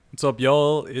What's up,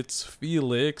 y'all? It's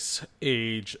Felix,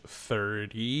 age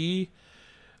 30.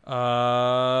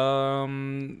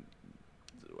 Um,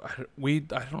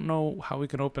 I don't know how we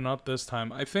can open up this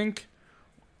time. I think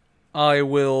I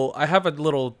have a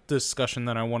little discussion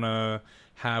that I want to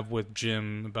have with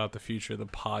Jim about the future of the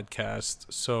podcast.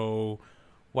 So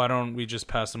why don't we just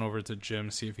pass it over to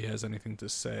Jim, see if he has anything to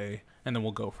say, and then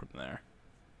we'll go from there.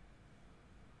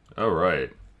 All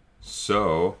right.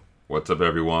 So, what's up,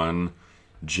 everyone?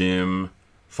 Jim,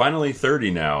 finally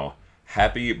 30 now.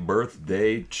 Happy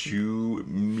birthday to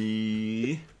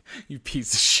me. You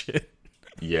piece of shit.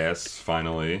 Yes,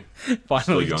 finally. Finally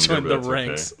Still younger, joined the but that's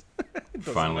ranks. okay.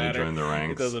 Finally matter. joined the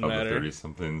ranks of the matter.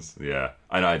 30-somethings. Yeah.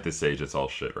 I know at this age it's all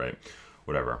shit, right?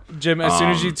 Whatever. Jim, as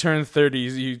soon as you turn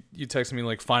 30, you text me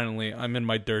like, finally, I'm in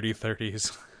my dirty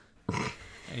 30s.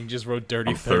 And you just wrote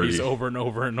dirty 30s over and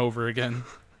over and over again.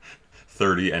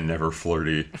 30 and never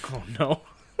flirty. Oh, no.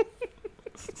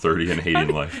 30 and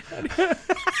hating life.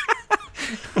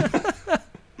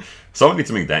 Someone needs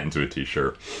to make that into a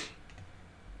t-shirt.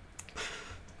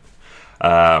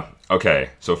 Okay,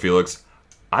 so Felix,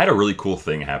 I had a really cool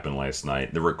thing happen last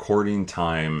night. The recording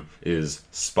time is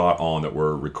spot on that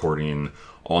we're recording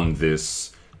on the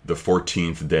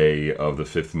 14th day of the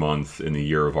 5th month in the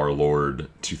year of our Lord,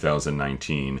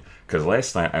 2019. Because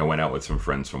last night I went out with some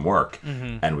friends from work,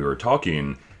 and we were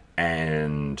talking,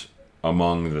 and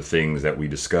among the things that we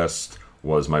discussed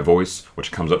was my voice,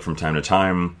 which comes up from time to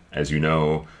time, as you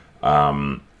know.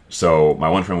 So my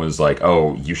one friend was like,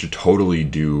 "Oh, you should totally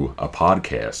do a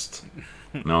podcast."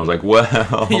 And I was like,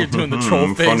 "Well, You're doing the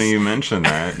troll face. Funny you mention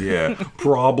that. Yeah,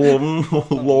 problem.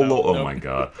 Lolo. Oh no. my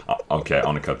god. Okay, I'm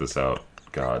gonna cut this out.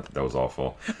 God, that was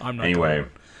awful. I'm not Anyway,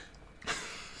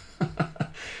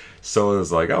 so it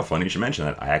was like, "Oh, funny you should mention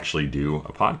that. I actually do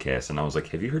a podcast." And I was like,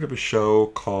 "Have you heard of a show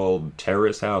called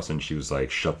Terrace House?" And she was like,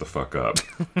 "Shut the fuck up."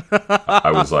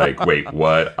 I was like, "Wait,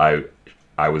 what?" I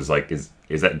was like, "Is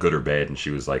that good or bad?" And she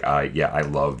was like, "Yeah, I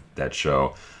love that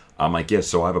show." I'm like, "Yeah,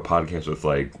 so I have a podcast with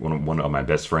like one of my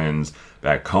best friends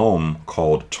back home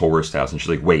called Tourist House." And she's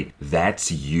like, "Wait,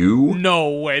 that's you?" No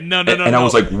way. No. And I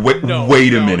was like, "Wait, No,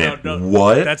 wait a no, minute. no.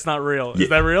 What?" That's not real. Yeah, Is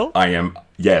that real? I am.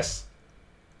 Yes,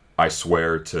 I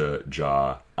swear to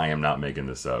Jah, I am not making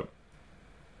this up.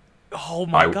 Oh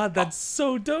my god, that's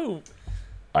so dope.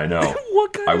 I know.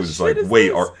 What kind I of was shit like, is "Wait,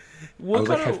 this? I What was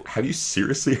kind like, of... have you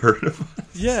seriously heard of us?"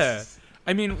 Yeah.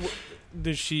 I mean,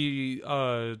 does she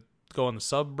go on the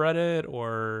subreddit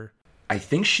or... I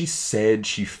think she said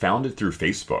she found it through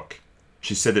Facebook.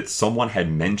 She said that someone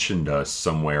had mentioned us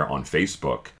somewhere on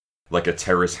Facebook, like a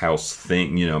Terrace House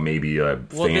thing, maybe a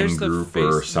fan group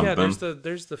or something. Yeah,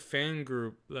 there's the fan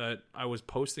group that I was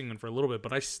posting in for a little bit,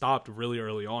 but I stopped really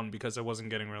early on because I wasn't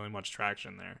getting really much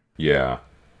traction there. Yeah.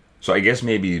 So I guess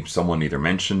maybe someone either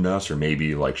mentioned us or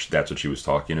maybe like that's what she was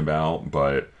talking about,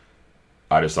 but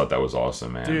I just thought that was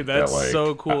awesome, man. Dude, that's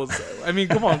so cool. I mean,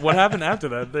 come on, what happened after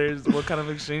that? What kind of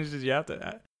exchange did you have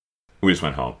to... We just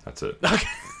went home. That's it. Okay.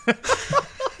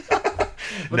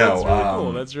 But No, that's really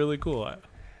cool. That's really cool.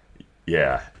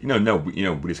 Yeah.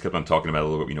 We just kept on talking about it a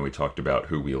little bit. We talked about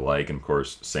who we like, and of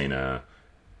course, Sena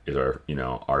is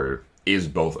is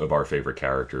both of our favorite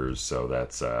characters. So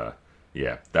that's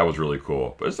yeah, that was really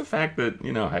cool. But it's the fact that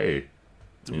hey,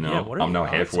 I'm now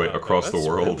halfway across the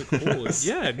world. Really cool.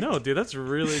 Yeah, no, dude, that's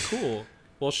really cool.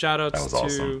 Well, shout outs to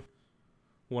awesome.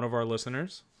 one of our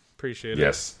listeners. Appreciate it.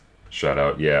 Yes, shout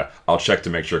out. Yeah, I'll check to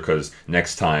make sure, because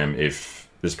next time, if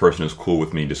this person is cool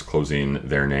with me disclosing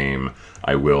their name,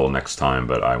 I will next time,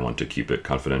 but I want to keep it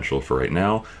confidential for right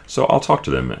now. So I'll talk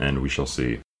to them and we shall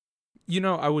see.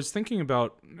 I was thinking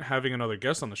about having another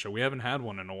guest on the show. We haven't had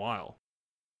one in a while.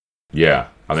 Yeah,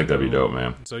 I think that'd be dope,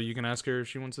 man. So you can ask her if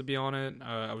she wants to be on it.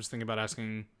 I was thinking about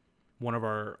asking one of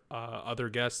our other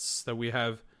guests that we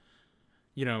have,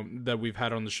 that we've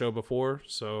had on the show before.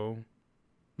 So,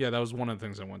 yeah, that was one of the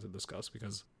things I wanted to discuss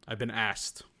because I've been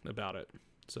asked about it.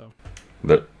 So,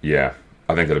 yeah,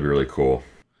 I think that'd be really cool.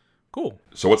 Cool.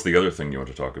 So what's the other thing you want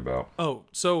to talk about? Oh,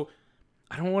 so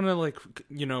I don't want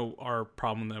to our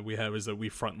problem that we have is that we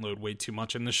front load way too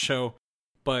much in this show.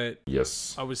 But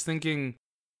yes, I was thinking,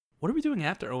 what are we doing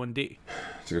after O&D?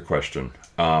 It's a good question.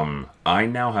 I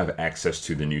now have access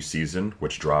to the new season,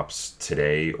 which drops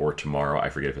today or tomorrow. I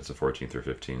forget if it's the 14th or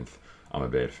 15th. I'm a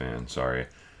bad fan, sorry.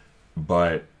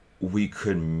 But we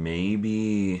could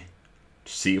maybe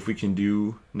see if we can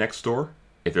do Next Door,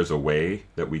 if there's a way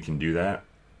that we can do that.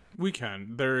 We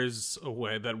can. There is a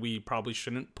way that we probably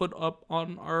shouldn't put up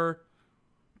on our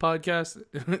podcast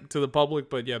to the public,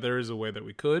 but yeah, there is a way that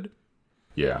we could.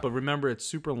 Yeah. But remember, it's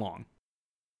super long.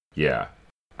 Yeah.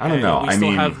 I don't know. We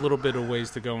still have a little bit of ways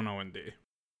to go in O&D.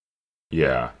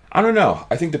 Yeah. I don't know.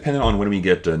 I think depending on when we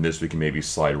get done this, we can maybe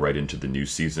slide right into the new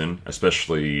season,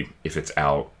 especially if it's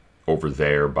out over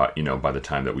there by the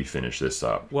time that we finish this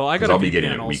up. Well, I 'Cause got a I'll be VPN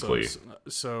getting it also,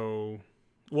 weekly.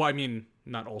 well, I mean,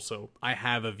 not also. I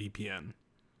have a VPN,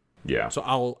 Yeah. so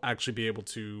I'll actually be able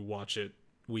to watch it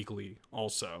weekly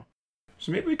also.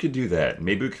 So maybe we could do that.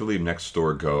 Maybe we could leave Next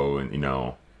Door go and,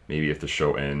 maybe if the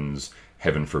show ends,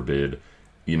 heaven forbid,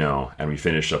 and we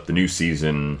finish up the new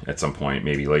season at some point,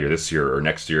 maybe later this year or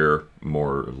next year,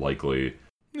 more likely.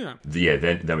 Yeah. Yeah,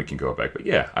 then we can go back. But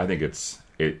yeah, I think it's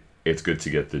good to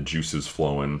get the juices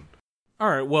flowing. All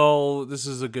right. Well, this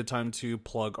is a good time to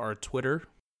plug our Twitter.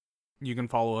 You can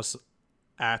follow us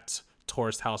at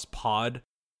Tourist House Pod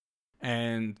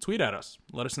and tweet at us.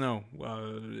 Let us know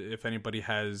if anybody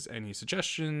has any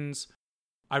suggestions.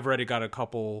 I've already got a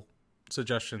couple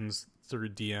suggestions through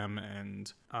DM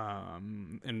and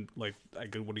like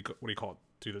what do you call it?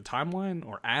 Do the timeline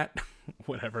or at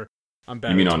whatever. I'm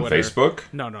bad. You mean at on Twitter. Facebook?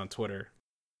 No, on Twitter.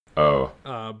 Oh.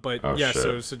 But Oh, yeah, shit.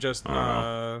 so suggest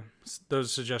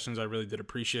those suggestions I really did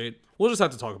appreciate. We'll just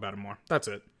have to talk about it more. That's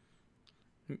it.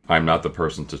 I'm not the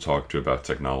person to talk to about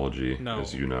technology, No.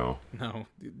 as you know. No,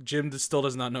 Jim still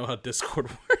does not know how Discord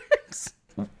works.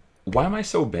 Why am I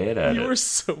so bad at You it? were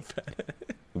so bad at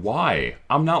it. Why?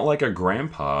 I'm not like a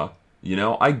grandpa.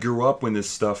 I grew up when this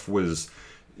stuff was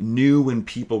new and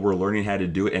people were learning how to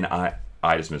do it, and I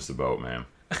just missed the boat, man.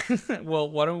 Well,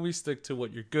 why don't we stick to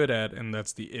what you're good at, and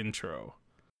that's the intro.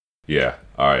 Yeah,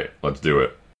 alright, let's do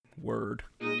it. Word.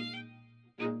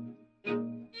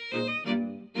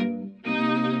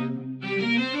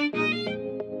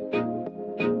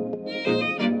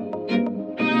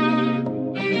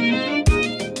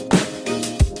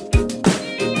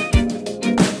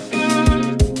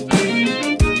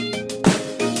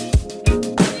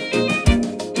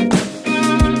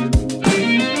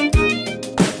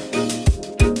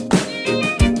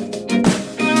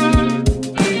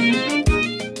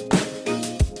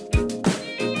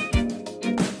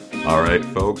 Alright,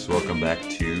 folks, welcome back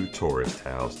to Tourist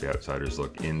House, the outsider's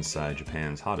look inside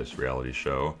Japan's hottest reality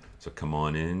show. So come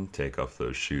on in, take off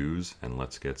those shoes, and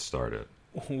let's get started.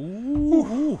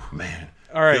 Ooh. Man.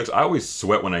 All right. Felix, I always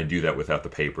sweat when I do that without the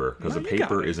paper, because No, the you got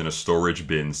paper it. is in a storage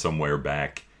bin somewhere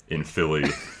back in Philly.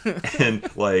 And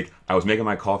I was making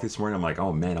my coffee this morning, I'm like,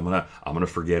 oh man, I'm gonna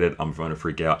forget it, I'm gonna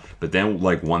freak out. But then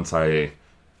once I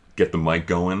get the mic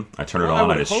going, I turn it Well, I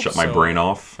on, I would just hope shut my so. brain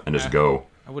off and just go.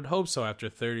 I would hope so. After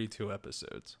 32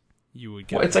 episodes, you would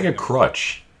get. Well, it's like a it.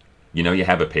 crutch. You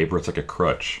have a paper, it's like a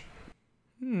crutch.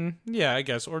 Yeah, I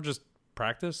guess, or just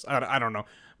practice. I don't know.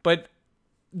 But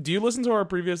do you listen to our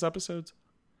previous episodes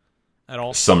at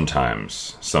all?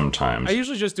 Sometimes. I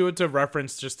usually just do it to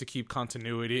reference, just to keep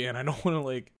continuity, and I don't want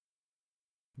to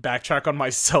backtrack on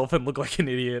myself and look like an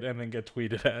idiot and then get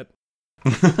tweeted at.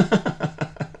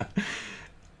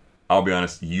 I'll be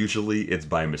honest, usually it's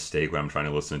by mistake when I'm trying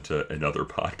to listen to another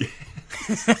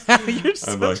podcast. You're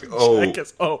such like, a oh,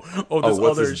 jackass. This what's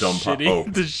other this dumb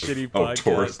shitty, this shitty podcast.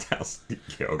 Tourist House.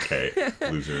 Yeah, okay.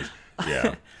 Losers.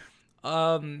 Yeah.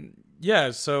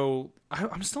 Yeah, so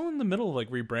I'm still in the middle of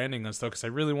rebranding this though, because I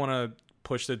really want to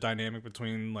push the dynamic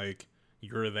between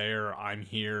you're there, I'm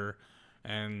here,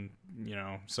 and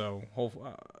so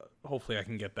hopefully I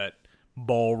can get that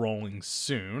ball rolling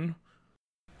soon.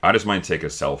 I just might take a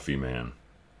selfie, man.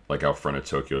 Out front of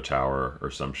Tokyo Tower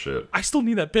or some shit. I still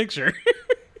need that picture.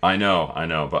 I know,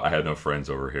 but I had no friends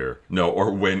over here. No,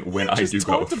 or when I just do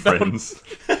go with talked about- friends.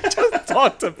 Just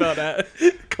talked about that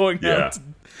going Yeah. out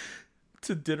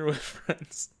to dinner with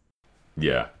friends.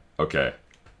 Yeah, okay.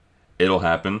 It'll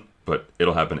happen, but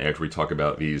it'll happen after we talk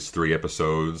about these 3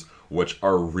 episodes, which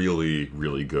are really,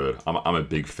 really good. I'm a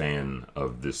big fan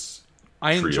of this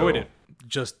I trio. enjoyed it.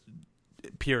 Just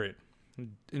period.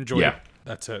 Enjoyed Yeah. it.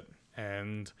 That's it.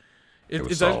 And was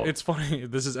it's solid. it's funny.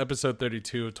 This is episode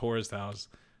 32 of Tourist House,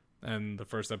 and the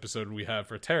first episode we have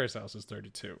for Terrace House is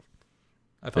 32.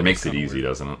 I thought It makes was it kinda easy, weird.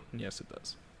 doesn't it? Yes, it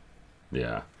does.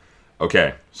 Yeah.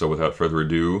 Okay, so without further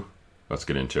ado, let's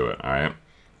get into it, alright?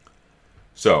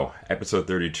 So, episode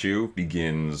 32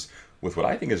 begins with what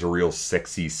I think is a real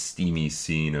sexy, steamy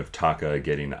scene of Taka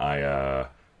getting Aya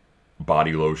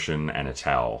body lotion and a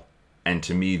towel. And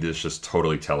to me, this just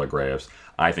totally telegraphs.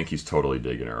 I think he's totally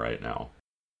digging her right now.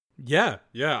 Yeah.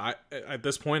 At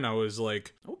this point, I was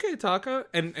like, okay, Taka,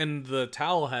 and the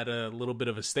towel had a little bit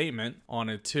of a statement on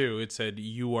it too. It said,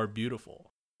 "You are beautiful."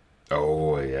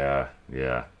 Oh, yeah,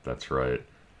 that's right.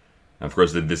 And of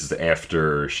course, this is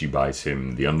after she buys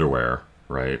him the underwear,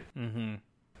 right? Mm-hmm.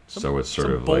 So it's sort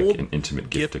some of like bold an intimate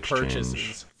gift exchange.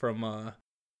 purchases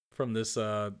from this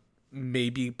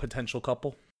maybe potential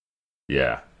couple.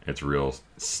 Yeah, it's real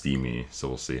steamy, so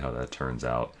we'll see how that turns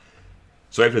out.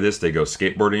 So after this, they go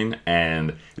skateboarding,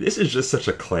 and this is just such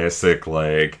a classic,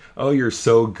 like, oh, you're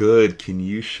so good, can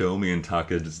you show me? And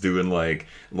Taka just doing like,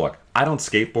 look, I don't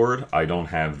skateboard, I don't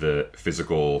have the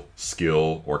physical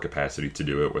skill or capacity to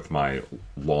do it with my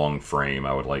long frame.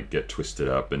 I would, like, get twisted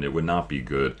up, and it would not be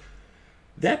good.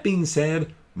 That being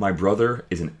said, my brother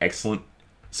is an excellent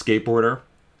skateboarder,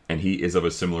 and he is of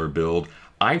a similar build.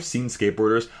 I've seen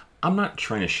skateboarders. I'm not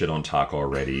trying to shit on Taka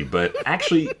already, but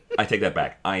actually, I take that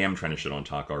back. I am trying to shit on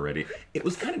Taka already. It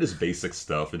was kind of just basic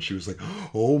stuff, and she was like,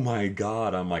 oh my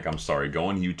god. I'm like, I'm sorry. Go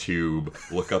on YouTube,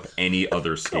 look up any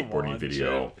other skateboarding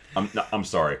video. I'm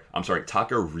sorry.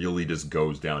 Taka really just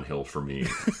goes downhill for me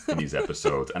in these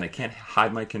episodes, and I can't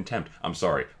hide my contempt. I'm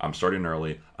sorry. I'm starting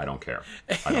early. I don't care.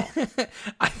 I don't.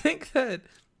 I think that...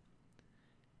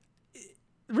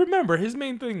 Remember, his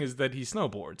main thing is that he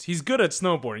snowboards. He's good at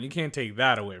snowboarding. You can't take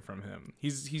that away from him.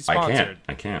 He's sponsored.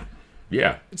 I can't.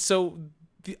 Yeah. So,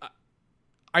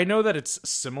 I know that it's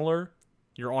similar.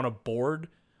 You're on a board,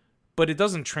 but it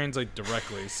doesn't translate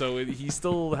directly. So he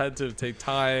still had to take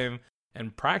time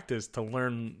and practice to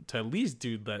learn to at least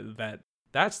do that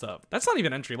stuff. That's not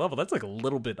even entry level. That's like a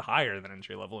little bit higher than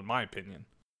entry level, in my opinion.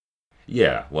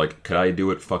 Yeah, like, could I do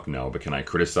it? Fuck no. But can I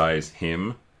criticize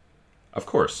him? Of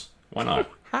course. Why not?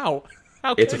 How?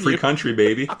 It's a free country,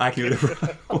 baby. I can do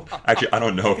whatever. Actually, I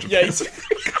don't know if Japan's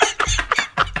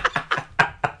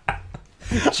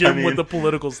Jim with the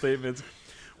political statements.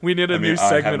 We need a new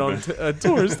segment on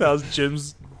Tourist House,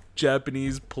 Jim's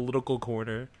Japanese political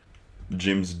corner.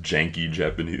 Jim's janky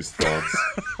Japanese thoughts.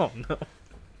 Oh, no.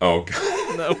 Oh,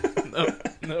 God.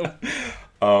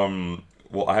 No.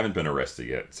 Well, I haven't been arrested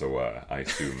yet, so I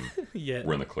assume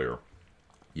we're in the clear.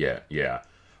 Yeah.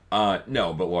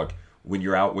 No, but look, when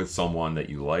you're out with someone that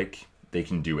you like, they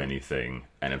can do anything,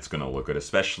 and it's going to look good.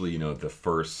 Especially, the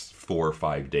first 4 or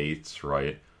 5 dates,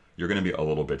 right? You're going to be a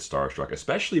little bit starstruck,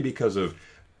 especially because of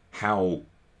how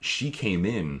she came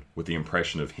in with the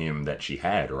impression of him that she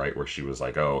had, right? Where she was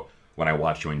like, oh, when I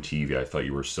watched you on TV, I thought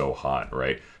you were so hot,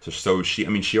 right? So she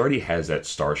already has that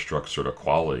starstruck sort of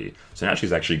quality. So now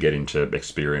she's actually getting to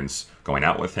experience going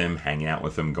out with him, hanging out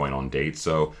with him, going on dates.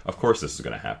 So, of course, this is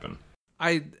going to happen.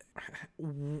 I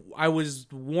was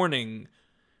warning,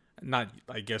 not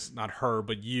her,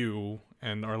 but you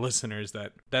and our listeners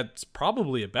that that's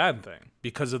probably a bad thing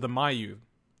because of the Mayu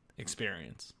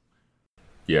experience.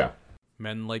 Yeah.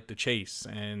 Men like to chase,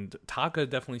 and Taka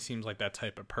definitely seems like that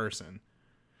type of person.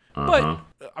 But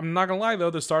I'm not going to lie,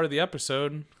 though, the start of the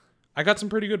episode, I got some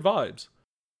pretty good vibes.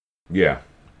 Yeah,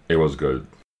 it was good.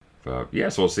 So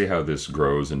we'll see how this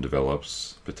grows and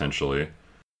develops, potentially.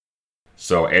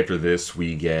 So after this,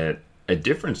 we get a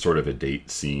different sort of a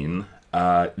date scene.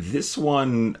 This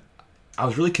one, I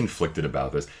was really conflicted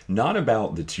about this. Not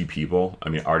about the two people. I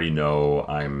mean, I already know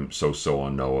I'm so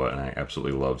on Noah, and I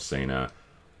absolutely love Sena.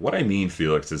 What I mean,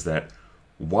 Felix, is that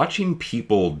watching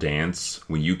people dance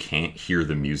when you can't hear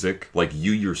the music, like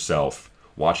you yourself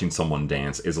watching someone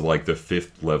dance, is like the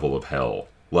 5th level of hell.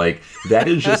 Like, that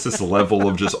is just this level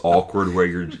of just awkward where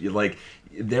you're like,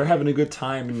 they're having a good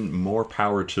time and more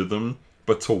power to them.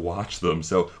 But to watch them,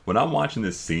 so when I'm watching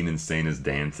this scene and Sena's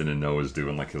dancing and Noah's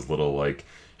doing like his little like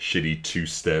shitty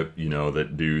 2-step,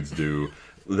 that dudes do,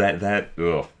 that was they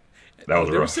rough.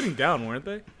 They were sitting down, weren't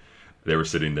they? They were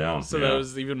sitting down. So that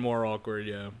was even more awkward,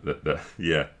 yeah. That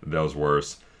was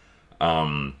worse.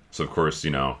 So of course,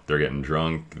 they're getting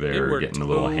drunk, they're getting a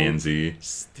little handsy.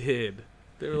 They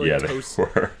were like they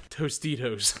were.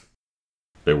 Tostitos.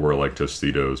 They were like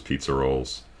Tostitos pizza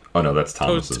rolls. Oh no, that's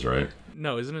Thomas's, right?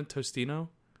 No, isn't it Tostino?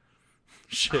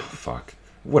 Shit. Oh, fuck.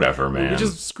 Whatever, man. We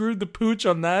just screwed the pooch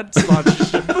on that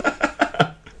sponsorship.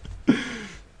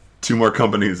 2 more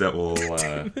companies that will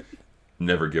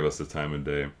never give us the time of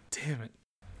day. Damn it.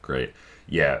 Great.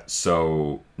 Yeah,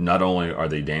 so not only are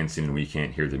they dancing and we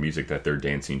can't hear the music that they're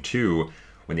dancing to,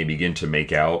 when they begin to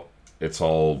make out, it's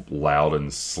all loud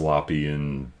and sloppy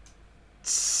and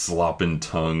slopping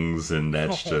tongues, and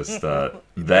that's just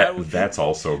that's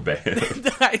also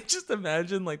bad. I just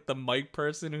imagine like the mic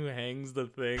person who hangs the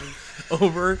thing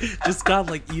over just got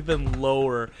like even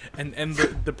lower, and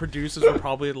the producers were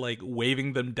probably like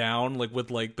waving them down like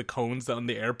with like the cones on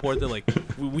the airport. They're like,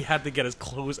 we had to get as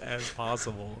close as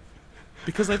possible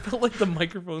because I felt like the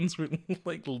microphones were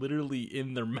like literally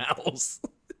in their mouths.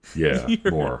 Yeah,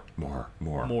 more.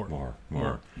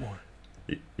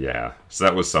 Yeah, so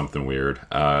that was something weird.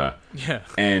 Yeah.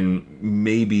 And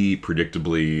maybe,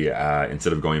 predictably,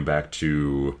 instead of going back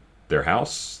to their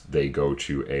house, they go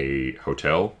to a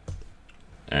hotel.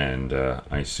 And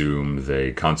I assume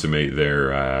they consummate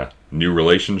their new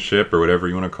relationship or whatever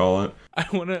you want to call it. I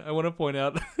wanna point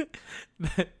out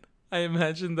that I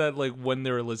imagine that like when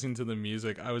they were listening to the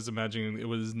music, I was imagining it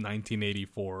was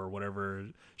 1984 or whatever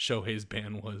Shohei's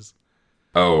band was.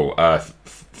 Oh,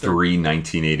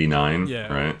 1989,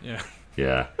 Yeah, right? yeah.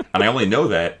 Yeah. And I only know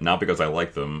that not because I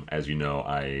like them. As you know,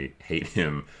 I hate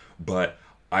him. But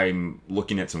I'm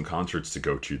looking at some concerts to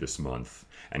go to this month.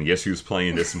 And guess who's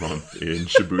playing this month in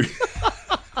Shibuya?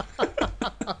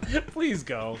 Please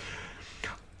go.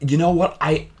 You know what?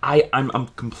 I'm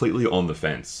completely on the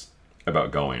fence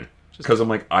about going. Because I'm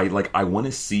like, I want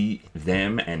to see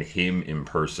them and him in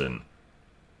person.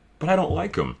 But I don't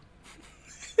like him.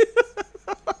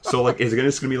 So, like, is it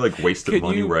just going to be, like, wasted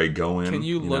money where I go in? Can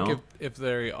you look if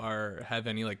they have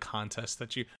any, like, contests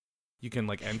that you can,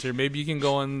 like, enter? Maybe you can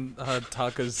go on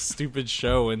Taka's stupid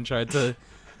show and try to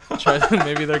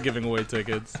maybe they're giving away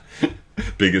tickets.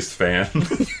 Biggest fan.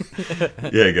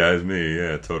 Yeah, guys, me.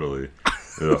 Yeah, totally.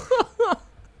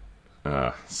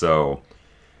 So,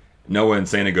 Noah and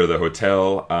Sana go to the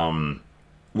hotel.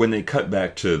 When they cut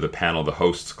back to the panel, the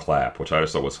hosts clap, which I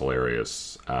just thought was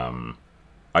hilarious.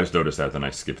 I just noticed that, then I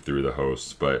skipped through the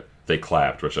hosts, but they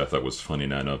clapped, which I thought was funny.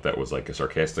 And I don't know if that was like a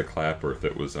sarcastic clap or if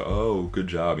it was, oh, good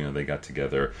job, they got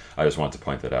together. I just wanted to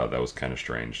point that out. That was kind of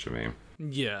strange to me.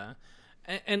 Yeah.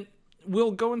 And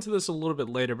we'll go into this a little bit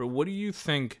later, but what do you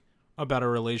think about a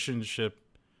relationship,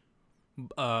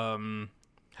 how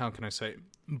can I say,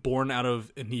 born out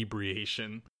of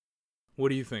inebriation? What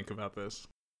do you think about this?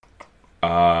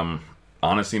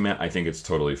 Honestly, man, I think it's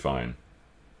totally fine.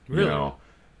 Really?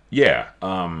 Yeah,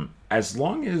 as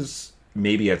long as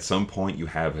maybe at some point you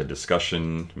have a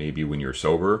discussion, maybe when you're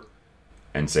sober,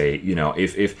 and say,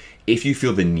 if you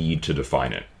feel the need to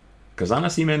define it. Because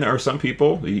honestly, man, there are some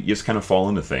people, you just kind of fall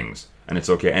into things, and it's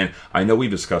okay. And I know we've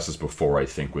discussed this before, I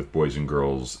think, with boys and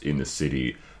girls in the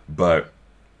city, but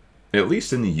at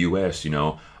least in the U.S., I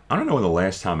don't know when the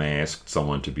last time I asked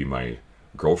someone to be my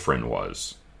girlfriend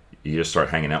was. You just start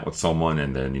hanging out with someone,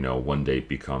 and then, one date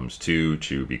becomes two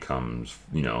becomes,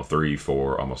 3,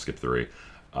 4, almost skip 3,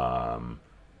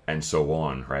 and so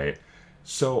on, right?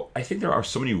 So I think there are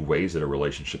so many ways that a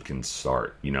relationship can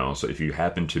start, So if you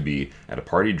happen to be at a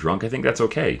party drunk, I think that's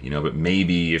okay, But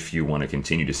maybe if you want to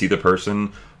continue to see the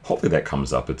person, hopefully that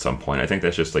comes up at some point. I think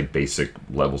that's just like basic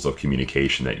levels of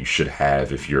communication that you should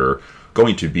have if you're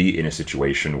going to be in a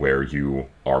situation where you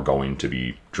are going to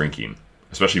be drinking.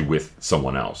 Especially with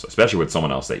someone else. Especially with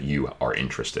someone else that you are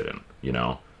interested in,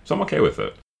 So I'm okay with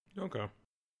it. Okay.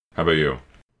 How about you?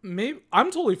 Maybe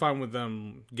I'm totally fine with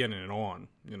them getting it on.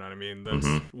 You know what I mean? That's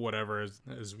whatever,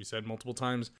 as we said multiple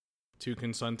times. 2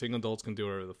 consenting adults can do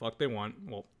whatever the fuck they want.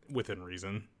 Well, within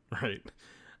reason, right?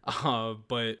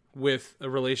 But with a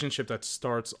relationship that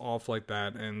starts off like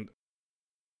that, and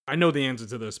I know the answer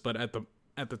to this, but at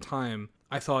the time,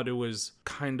 I thought it was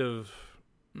kind of,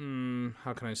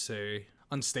 how can I say,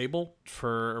 unstable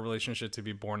for a relationship to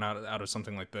be born out of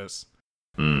something like this.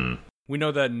 We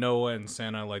know that Noah and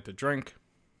Sana like to drink,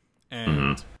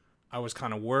 and I was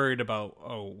kind of worried about,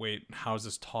 oh wait, how's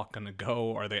this talk gonna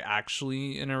go? Are they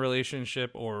actually in a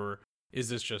relationship, or is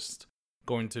this just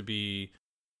going to be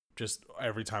just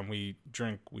every time we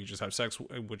drink we just have sex,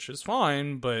 which is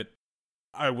fine, but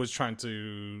I was trying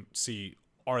to see,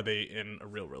 are they in a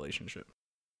real relationship?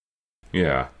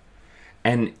 Yeah.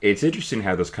 And it's interesting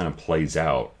how this kind of plays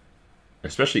out,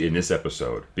 especially in this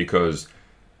episode, because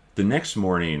the next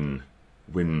morning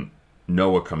when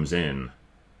Noah comes in,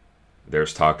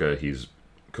 there's Taka, he's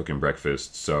cooking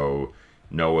breakfast, so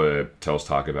Noah tells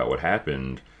Taka about what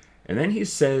happened, and then he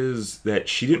says that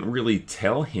she didn't really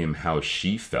tell him how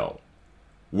she felt,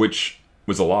 which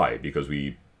was a lie, because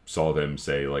we saw them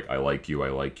say, like, I like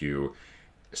you.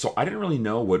 So I didn't really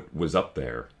know what was up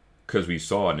there. Because we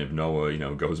saw it, and if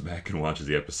Noah, goes back and watches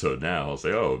the episode now, he'll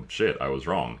say, oh, shit, I was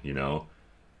wrong,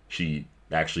 She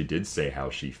actually did say how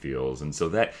she feels, and so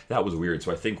that was weird.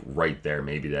 So I think right there,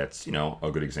 maybe that's,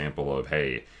 a good example of,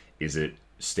 hey, is it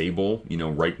stable?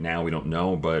 Right now we don't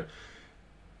know, but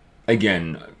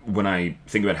again, when I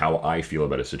think about how I feel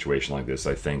about a situation like this,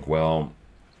 I think, well,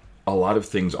 a lot of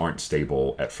things aren't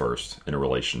stable at first in a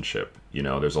relationship.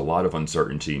 There's a lot of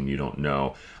uncertainty, and you don't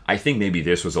know. I think maybe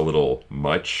this was a little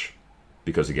much,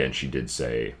 because again, she did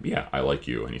say, yeah, I like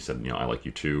you. And he said, I like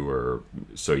you too.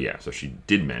 So she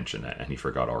did mention that, and he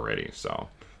forgot already. So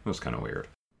it was kind of weird.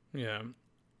 Yeah.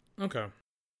 Okay.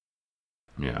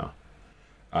 Yeah.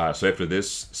 So after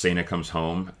this, Sana comes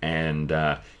home, and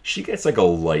she gets like a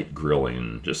light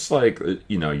grilling. Just like, like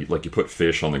you put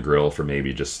fish on the grill for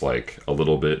maybe just like a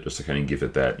little bit, just to kind of give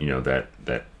it that,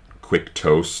 that quick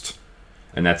toast.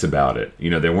 And that's about it.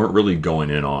 They weren't really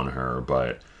going in on her,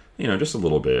 but, just a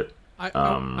little bit.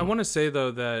 I want to say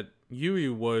though that Yui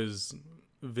was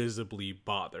visibly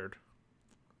bothered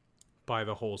by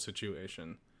the whole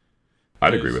situation.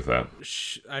 I'd agree with that.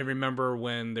 I remember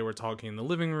when they were talking in the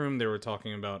living room, they were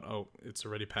talking about, oh, it's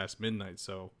already past midnight,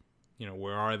 so,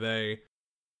 where are they?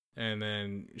 And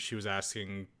then she was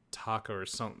asking Taka or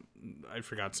I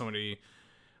forgot, somebody,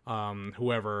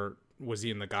 whoever, was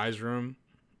he in the guy's room?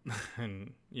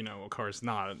 And, of course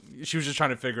not. She was just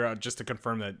trying to figure out, just to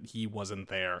confirm that he wasn't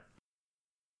there.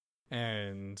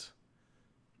 And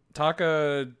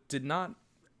Taka did not,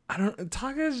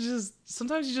 Taka is just,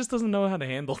 sometimes he just doesn't know how to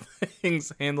handle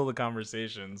things, handle the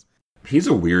conversations. He's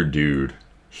a weird dude.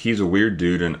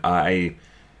 And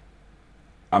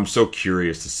I'm so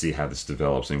curious to see how this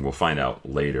develops, and we'll find out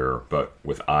later, but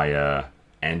with Aya,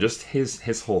 and just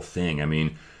his whole thing, I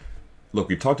mean, look,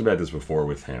 we've talked about this before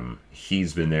with him.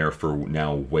 He's been there for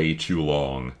now way too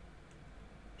long.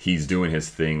 He's doing his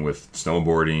thing with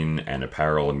snowboarding and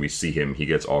apparel, and we see him, he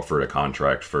gets offered a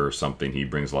contract for something, he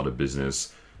brings a lot of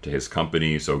business to his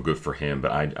company, so good for him,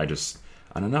 but I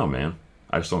don't know, man.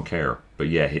 I just don't care. But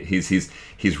yeah, he's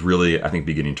really, I think,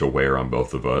 beginning to wear on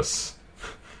both of us.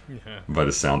 Yeah. By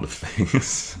the sound of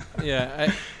things.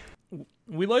 Yeah,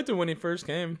 we liked him when he first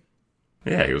came.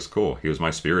 Yeah, he was cool. He was my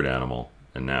spirit animal.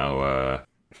 And now,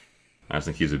 I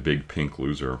think he's a big pink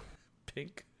loser.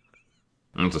 Pink?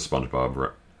 It's a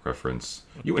SpongeBob reference.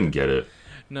 You wouldn't get it.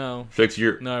 No. Fix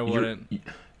No, I wouldn't.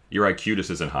 Your IQ just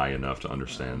isn't high enough to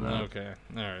understand that. Okay.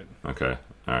 Alright. Okay.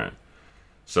 Alright.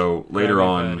 So, later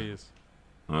on...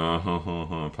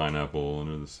 pineapple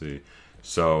under the sea.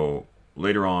 So,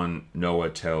 later on, Noah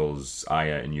tells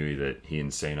Aya and Yui that he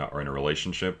and Sena are in a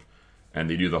relationship. And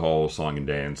they do the whole song and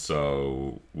dance,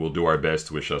 so we'll do our best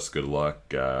to wish us good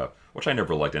luck. Which I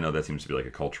never liked. I know that seems to be like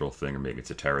a cultural thing, or maybe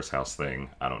it's a terrace house thing.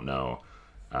 I don't know.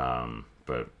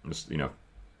 But, just,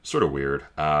 sort of weird.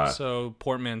 So,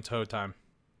 portmanteau time.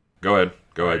 Go ahead,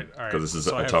 because right. this is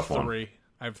a tough one.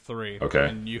 I have three. Okay.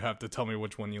 And you have to tell me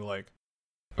which one you like.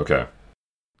 Okay.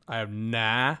 I have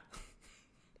nah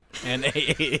and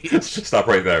AH. Stop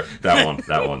right there. That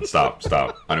one. Stop.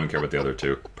 I don't even care about the other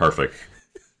two. Perfect.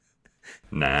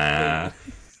 Nah.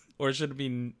 Or should it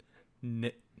be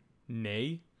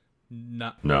nay?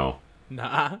 Nah. No.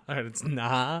 Nah. Alright, it's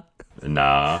nah.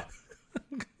 Nah.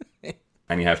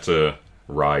 And you have to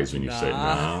rise when you say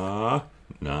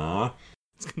nah.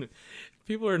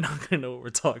 People are not gonna know what we're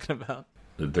talking about.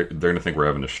 They're gonna think we're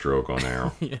having a stroke on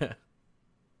air. Yeah.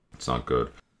 It's not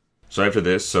good. So after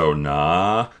this,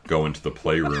 go into the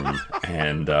playroom,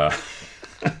 and that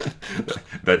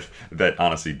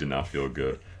honestly did not feel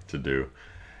good to do.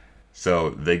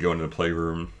 So they go into the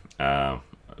playroom,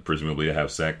 presumably to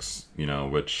have sex,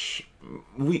 which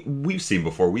we've seen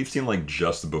before. We've seen like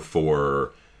just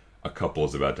before a couple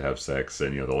is about to have sex,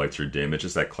 and the lights are dim. It's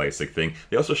just that classic thing.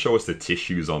 They also show us the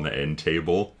tissues on the end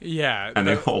table. Yeah, and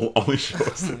they only show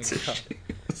us the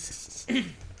tissues.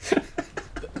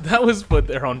 That was put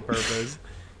there on purpose.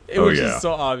 It was just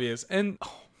so obvious. And,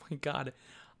 oh my god,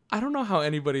 I don't know how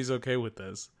anybody's okay with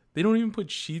this. They don't even put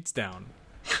sheets down.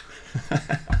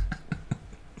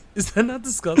 Is that not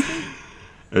disgusting?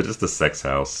 It's just a sex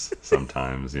house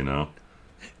sometimes, It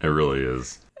really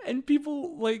is. And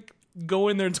people, go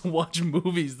in there to watch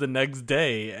movies the next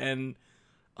day, and,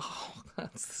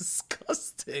 that's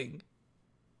disgusting.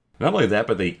 Not only that,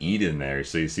 but they eat in there.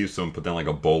 So you see someone put down,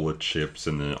 a bowl of chips,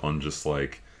 and then on just,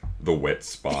 the wet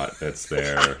spot that's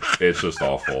there. It's just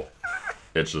awful.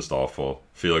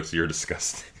 Felix, you're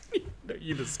disgusting.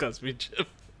 You disgust me, Chip.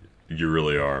 You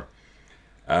really are.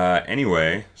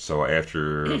 Anyway, so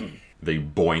after they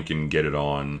boink and get it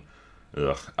on,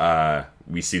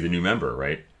 we see the new member,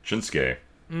 right? Shinsuke.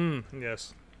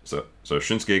 Yes. So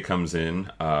Shinsuke comes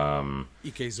in.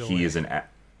 Ikezoe. He is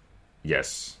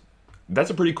yes. That's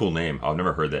a pretty cool name. I've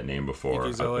never heard that name before.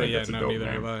 Ikezoe, that's a dope neither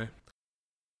name. Have I.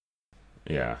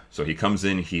 Yeah, so he comes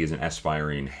in, he is an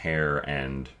aspiring hair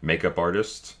and makeup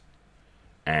artist,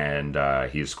 and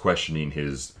he's questioning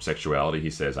his sexuality. He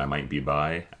says, I might be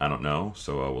bi, I don't know,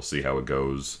 so we'll see how it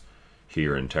goes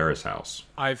here in Terrace House.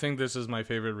 I think this is my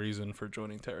favorite reason for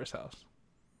joining Terrace House.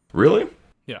 Really?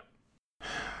 Yeah.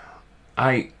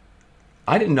 I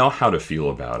didn't know how to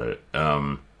feel about it.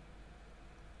 I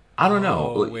don't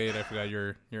know. Oh, wait, I forgot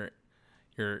your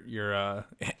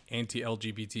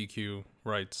anti-LGBTQ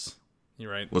rights.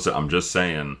 You're right. Listen, I'm just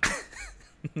saying.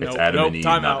 It's Adam and Eve,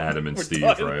 not Adam and Steve,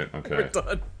 right? Okay. We're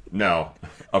done. No,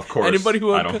 of course. Anybody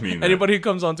who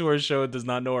comes onto our show and does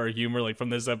not know our humor, from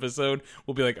this episode,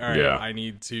 will be like, all right, I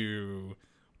need to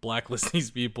blacklist these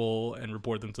people and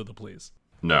report them to the police.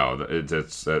 No,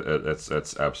 that's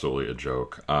absolutely a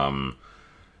joke.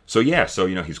 So yeah, so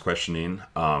he's questioning.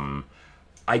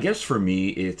 I guess for me,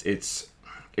 it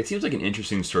seems like an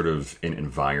interesting sort of an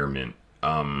environment.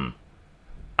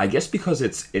 I guess because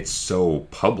it's so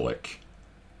public,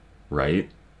 right?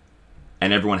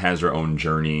 And everyone has their own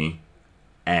journey,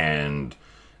 and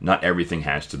not everything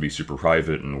has to be super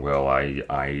private. And well,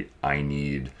 I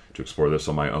need to explore this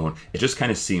on my own. It just kind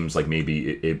of seems like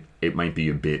maybe it might be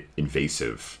a bit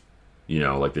invasive.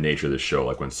 Like the nature of the show,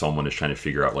 like when someone is trying to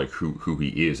figure out like who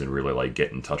he is and really like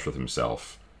get in touch with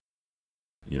himself.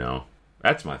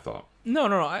 That's my thought. No,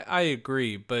 I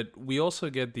agree, but we also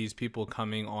get these people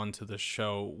coming onto the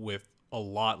show with a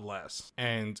lot less.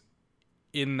 And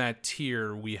in that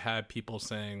tier, we had people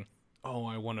saying, oh,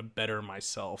 I want to better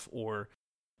myself, or,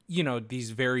 these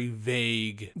very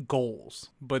vague goals.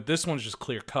 But this one's just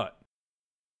clear cut.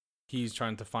 He's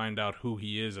trying to find out who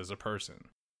he is as a person.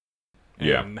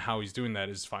 And how he's doing that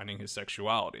is finding his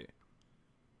sexuality.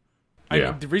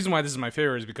 The reason why this is my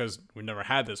favorite is because we've never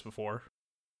had this before.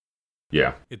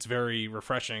 Yeah. It's very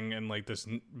refreshing and like this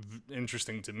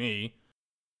interesting to me.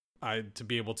 To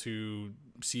be able to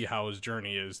see how his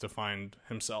journey is to find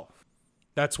himself.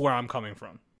 That's where I'm coming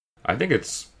from. I think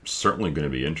it's certainly going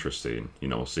to be interesting.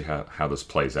 We'll see how this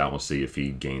plays out. We'll see if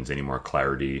he gains any more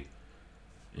clarity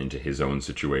into his own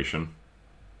situation.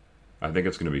 I think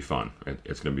it's going to be fun.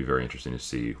 It's going to be very interesting to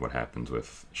see what happens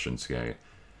with Shinsuke.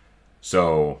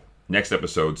 So, next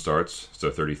episode starts, so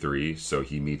 33. So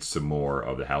he meets some more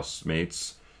of the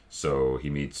housemates. So he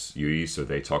meets Yui, so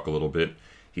they talk a little bit.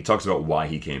 He talks about why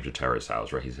he came to Tara's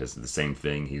house, right? He says the same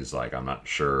thing. He's like, I'm not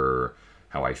sure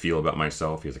how I feel about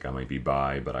myself. He's like, I might be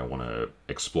bi, but I want to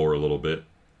explore a little bit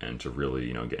and to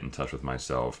really, get in touch with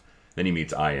myself. Then he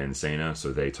meets Aya and Sena,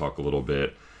 so they talk a little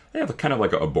bit. They have kind of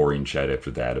like a boring chat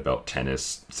after that about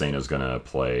tennis. Sena's going to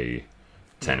play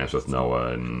tennis with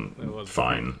Noah, and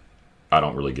fine. I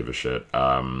don't really give a shit.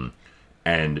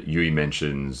 And Yui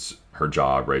mentions her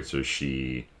job, right? So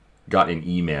she got an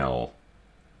email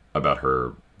about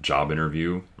her job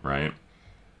interview, right?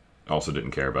 Also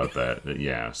didn't care about that.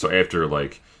 Yeah. So after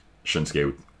like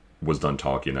Shinsuke was done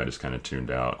talking, I just kind of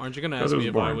tuned out. Aren't you going to ask me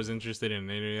if I was interested in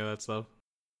any of that stuff?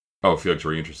 Oh, Felix,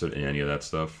 were you interested in any of that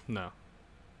stuff? No.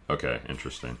 Okay,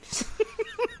 interesting.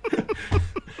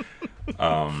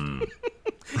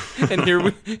 And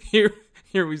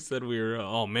here we said we were,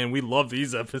 oh man, we love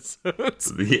these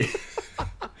episodes.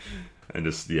 And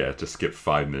just skip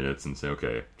 5 minutes and say,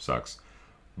 okay, sucks.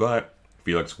 But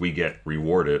Felix, we get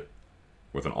rewarded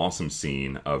with an awesome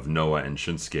scene of Noah and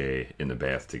Shinsuke in the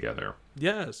bath together.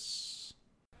 Yes.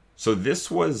 So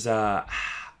this was, I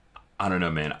don't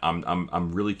know, man.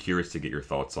 I'm really curious to get your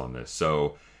thoughts on this.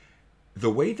 So the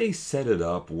way they set it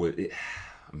up,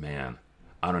 man,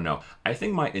 I don't know. I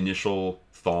think my initial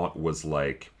thought was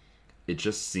like, it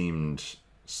just seemed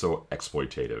so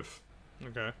exploitative.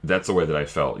 Okay. That's the way that I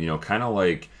felt. Kind of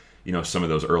like, some of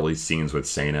those early scenes with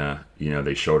Sena,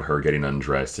 they showed her getting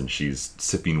undressed and she's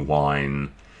sipping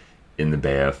wine in the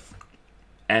bath.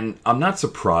 And I'm not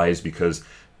surprised because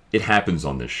it happens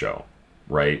on this show,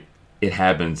 right? It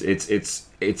happens. It's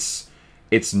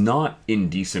not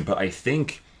indecent, but I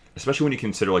think, especially when you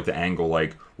consider like the angle,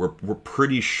 like we're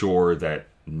pretty sure that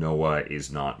Noah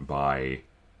is not bi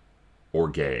or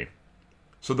gay.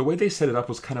 So the way they set it up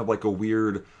was kind of like a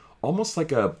weird, almost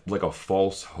like a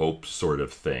false hope sort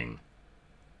of thing.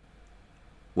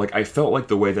 Like I felt like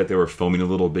the way that they were filming a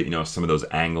little bit, some of those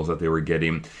angles that they were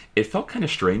getting, it felt kind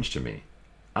of strange to me.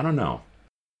 I don't know.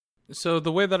 So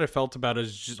the way that I felt about it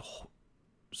is just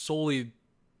solely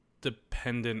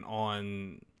dependent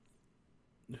on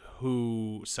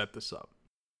who set this up.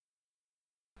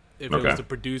 If it was the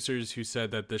producers who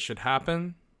said that this should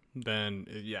happen, then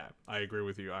yeah, I agree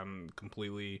with you. I'm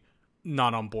completely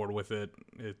not on board with it.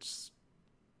 It's,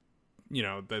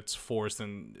 that's forced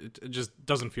and it just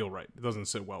doesn't feel right. It doesn't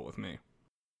sit well with me.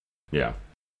 Yeah.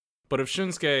 But if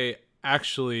Shinsuke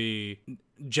actually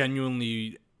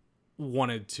genuinely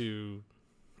wanted to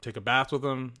take a bath with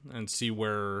him and see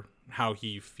how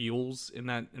he feels in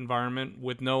that environment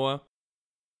with Noah,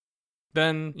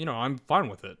 then, I'm fine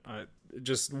with it.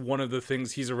 Just one of the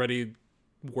things he's already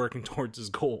working towards his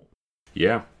goal.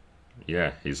 Yeah.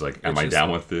 Yeah. He's like, am I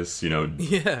down with this?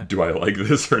 Yeah. Do I like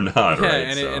this or not? Yeah,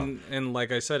 right? And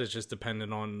like I said, it's just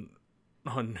dependent on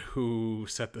who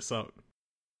set this up.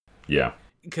 Yeah.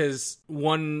 Because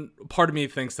one part of me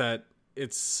thinks that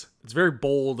it's very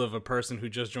bold of a person who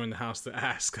just joined the house to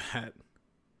ask that.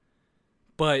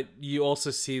 But you also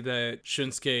see that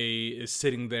Shinsuke is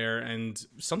sitting there and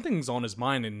something's on his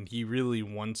mind and he really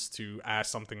wants to ask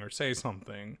something or say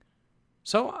something.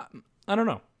 So, I don't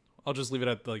know. I'll just leave it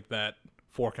at like that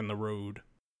fork in the road.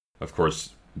 Of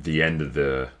course, the end of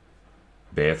the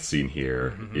bath scene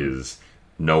here is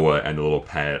Noah and the little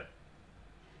pat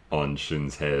on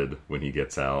Shin's head when he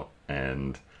gets out,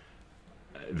 and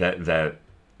that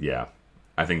yeah,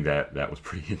 I think that was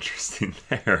pretty interesting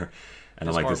there. And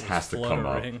I'm like, this has to come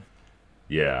up.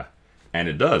 Yeah, and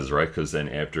it does, right? Because then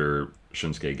after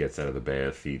Shinsuke gets out of the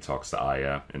bath, he talks to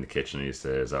Aya in the kitchen, and he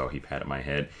says, "Oh, he patted my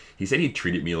head. He said he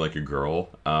treated me like a girl."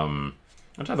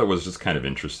 Which I thought was just kind of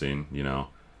interesting.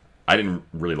 I didn't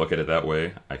really look at it that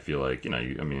way. I feel like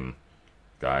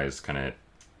guys kind of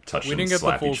touch and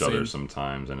slap each other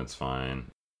sometimes, and it's fine.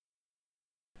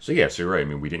 So yeah, so you're right. I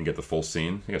mean, we didn't get the full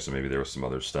scene. Yeah, so maybe there was some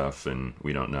other stuff, and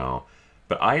we don't know.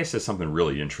 But Aya says something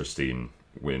really interesting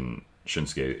when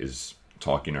Shinsuke is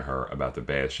talking to her about the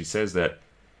bath. She says that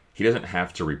he doesn't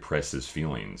have to repress his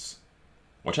feelings,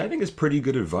 which I think is pretty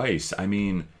good advice. I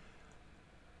mean,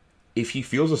 if he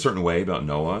feels a certain way about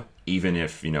Noah, even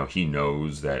if, he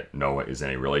knows that Noah is in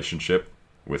a relationship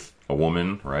with a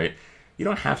woman, right? You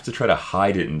don't have to try to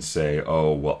hide it and say,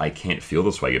 oh, well, I can't feel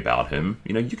this way about him.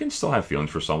 You can still have feelings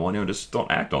for someone, just don't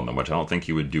act on them, which I don't think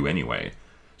he would do anyway.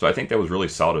 So I think that was really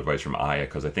solid advice from Aya,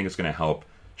 because I think it's going to help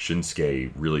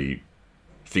Shinsuke really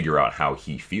figure out how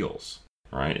he feels,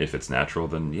 right? If it's natural,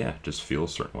 then yeah, just feel a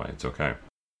certain way. It's okay.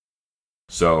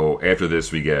 So after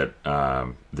this, we get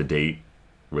the date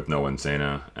with Noah and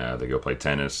Sana. They go play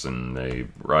tennis, and they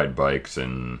ride bikes,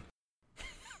 and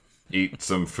eat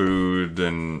some food,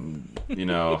 and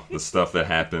the stuff that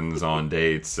happens on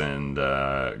dates, and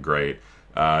great.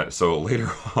 So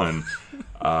later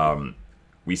on,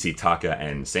 we see Taka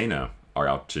and Sana are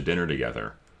out to dinner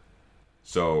together.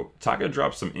 So Taka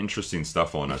drops some interesting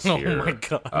stuff on us here. Oh my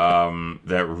god!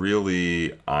 That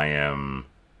really, I am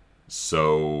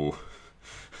so.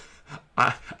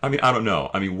 I mean, I don't know.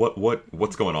 I mean,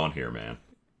 what's going on here, man?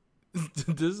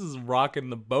 This is rocking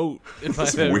the boat. If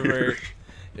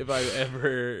I've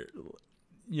ever,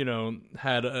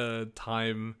 had a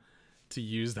time to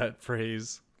use that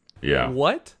phrase. Yeah.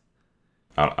 What?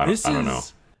 I don't know.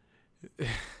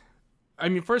 I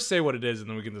mean, first say what it is, and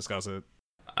then we can discuss it.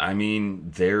 I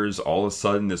mean, there's all of a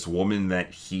sudden this woman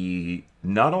that he,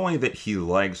 not only that he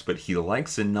likes, but he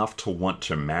likes enough to want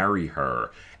to marry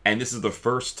her. And this is the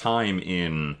first time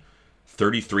in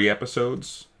 33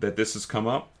 episodes that this has come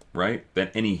up, right?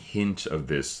 That any hint of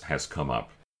this has come up.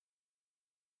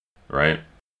 Right?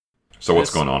 So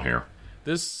what's going on here?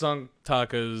 This sunk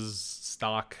Taka's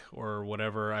stock, or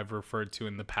whatever I've referred to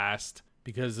in the past,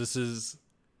 because this has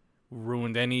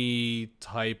ruined any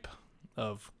type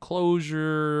of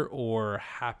closure or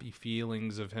happy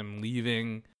feelings of him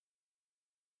leaving,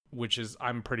 which is,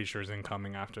 I'm pretty sure, is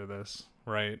incoming after this,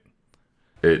 right?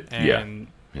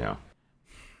 Yeah.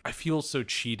 I feel so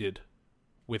cheated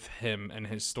with him and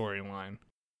his storyline,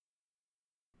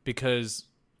 because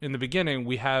in the beginning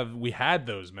we had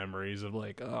those memories of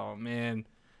like, oh man,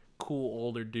 cool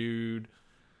older dude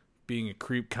being a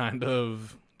creep, kind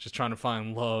of just trying to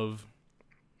find love.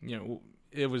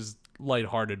 It was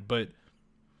lighthearted, but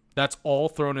that's all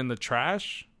thrown in the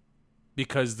trash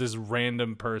because this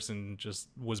random person just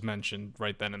was mentioned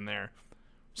right then and there.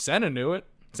 Sana knew it.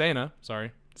 Sana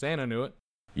knew it.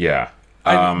 Yeah.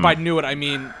 By knew it, I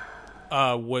mean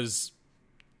was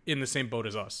in the same boat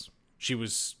as us. She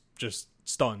was just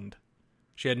stunned.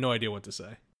 She had no idea what to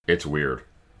say. It's weird.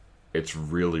 It's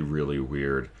really, really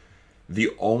weird.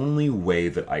 The only way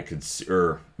that I could see,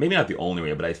 or maybe not the only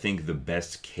way, but I think the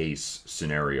best case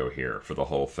scenario here for the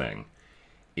whole thing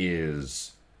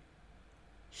is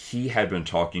he had been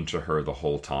talking to her the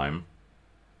whole time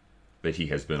that he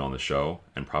has been on the show,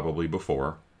 and probably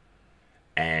before,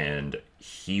 and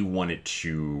he wanted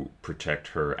to protect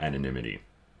her anonymity.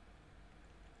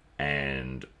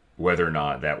 And whether or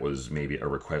not that was maybe a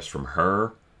request from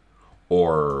her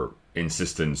or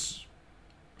insistence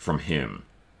from him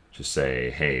to say,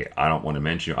 hey, I don't want to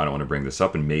mention you, I don't want to bring this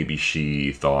up. And maybe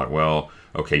she thought, well,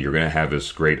 okay, you're going to have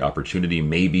this great opportunity.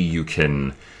 Maybe you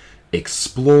can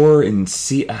explore and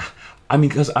see. I mean,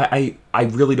 because I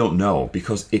really don't know,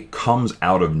 because it comes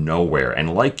out of nowhere.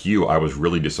 And like you, I was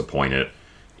really disappointed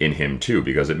in him too,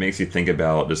 because it makes you think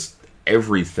about just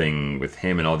everything with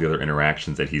him and all the other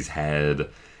interactions that he's had.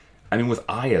 I mean, with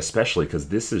Aya especially, because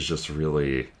this is just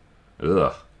really,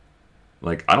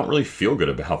 like, I don't really feel good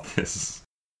about this.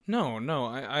 No,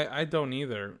 I don't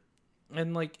either.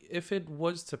 And like, if it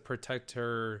was to protect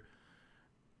her,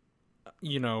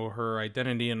 her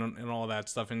identity and all that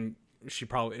stuff, and she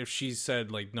probably, if she said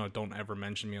like, no, don't ever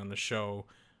mention me on the show,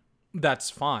 that's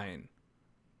fine.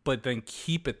 But then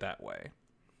keep it that way.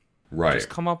 Right. Just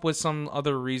come up with some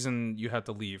other reason you have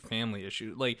to leave. Family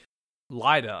issue. Like,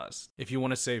 lie to us if you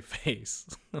want to save face,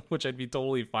 which I'd be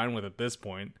totally fine with at this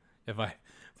point. If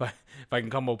if I can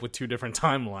come up with two different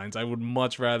timelines, I would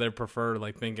much rather prefer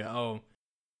like thinking, oh,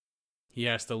 he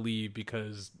has to leave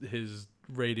because his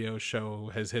radio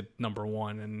show has hit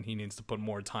 #1 and he needs to put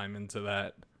more time into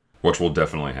that. Which will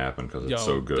definitely happen because it's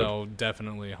so good. Oh,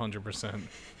 definitely, 100%.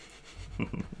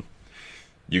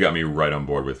 You got me right on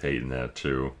board with hating that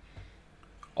too.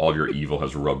 All of your evil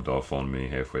has rubbed off on me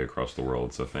halfway across the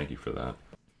world, so thank you for that.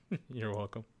 You're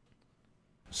welcome.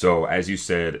 So, as you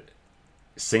said,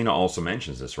 Sana also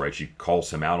mentions this, right? She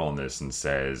calls him out on this and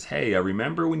says, hey, I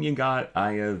remember when you got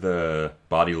Aya the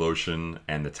body lotion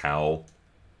and the towel?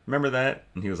 Remember that?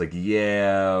 And he was like,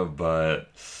 yeah, but...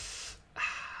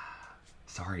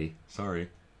 Sorry.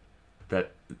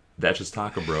 That's just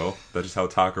Taka, bro. That's just how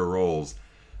Taka rolls.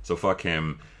 So fuck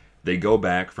him. They go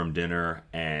back from dinner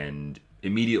and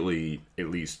immediately, at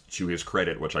least to his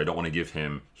credit, which I don't want to give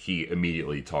him, he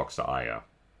immediately talks to Aya.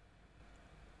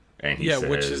 And he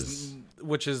says...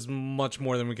 Which is much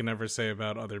more than we can ever say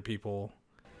about other people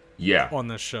on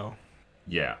this show.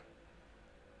 Yeah.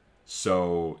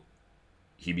 So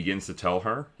he begins to tell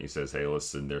her, he says, hey,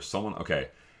 listen, there's someone... Okay.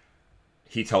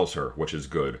 He tells her, which is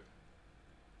good.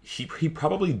 He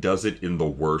probably does it in the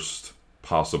worst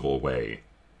possible way.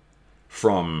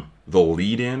 From the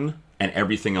lead-in and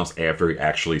everything else after he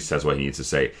actually says what he needs to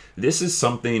say. This is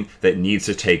something that needs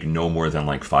to take no more than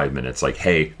like 5 minutes. Like,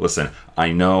 hey, listen,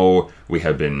 I know we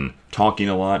have been talking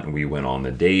a lot and we went on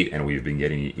the date and we've been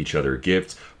getting each other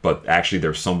gifts, but actually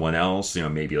there's someone else,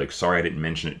 maybe like, sorry I didn't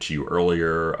mention it to you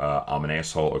earlier, I'm an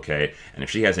asshole, okay? And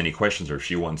if she has any questions or if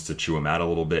she wants to chew him out a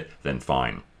little bit, then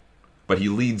fine. But he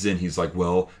leads in, he's like,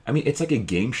 well, I mean, it's like a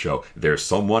game show. There's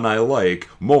someone I like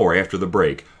more after the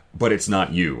break, but it's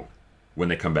not you. When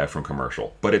they come back from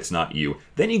commercial, but it's not you.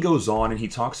 Then he goes on and he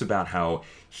talks about how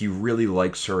he really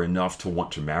likes her enough to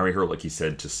want to marry her, like he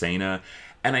said to Sana.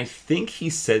 And I think he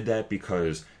said that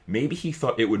because maybe he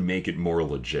thought it would make it more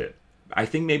legit. I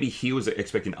think maybe he was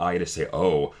expecting Aya to say,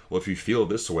 oh, well, if you feel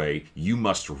this way, you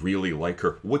must really like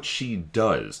her, which she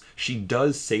does. She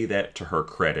does say that to her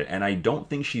credit, and I don't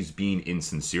think she's being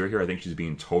insincere here. I think she's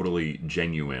being totally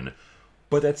genuine.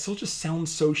 But that still just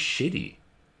sounds so shitty.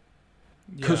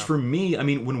 Because for me, I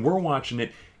mean, when we're watching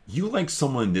it, you like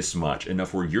someone this much,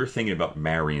 enough where you're thinking about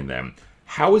marrying them.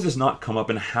 How has this not come up,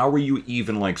 and how are you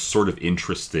even, like, sort of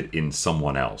interested in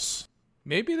someone else?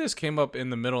 Maybe this came up in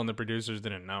the middle and the producers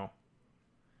didn't know.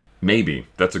 Maybe.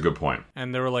 That's a good point.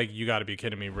 And they were like, you gotta be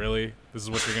kidding me, really? This is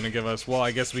what you're gonna give us? Well,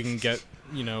 I guess we can get,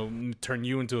 turn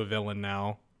you into a villain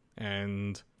now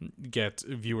and get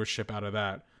viewership out of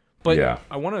that. But yeah.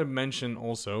 I want to mention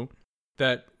also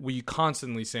that we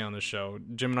constantly say on the show,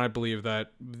 Jim and I believe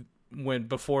that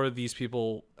before these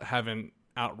people haven't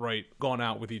outright gone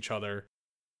out with each other,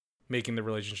 making the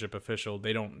relationship official,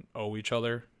 they don't owe each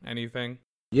other anything.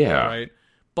 Yeah. Right?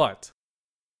 But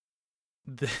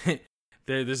this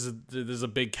is a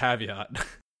big caveat.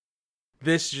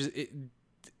 This just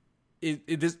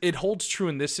it holds true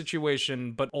in this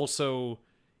situation, but also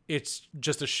it's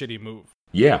just a shitty move.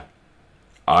 Yeah.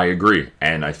 I agree.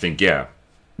 And I think,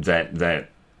 that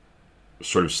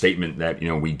sort of statement that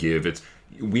we give,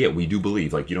 we do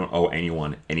believe, like, you don't owe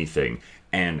anyone anything,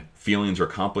 and feelings are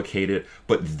complicated,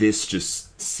 but this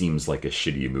just seems like a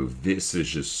shitty move. This is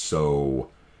just so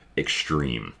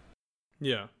extreme.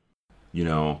 Yeah.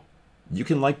 You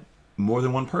can like more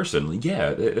than one person.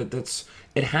 Yeah,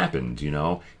 it happened.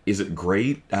 Is it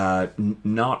great?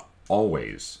 Not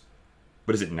always,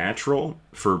 but is it natural?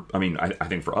 I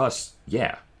think for us,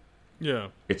 yeah. Yeah.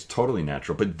 It's totally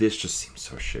natural, but this just seems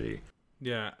so shitty.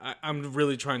 Yeah, I'm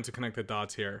really trying to connect the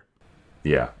dots here.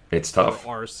 Yeah, it's tough. For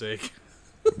our sake.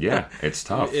 Yeah, it's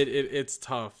tough. It's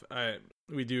tough.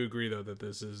 We do agree, though, that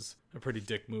this is a pretty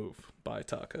dick move by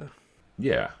Taka.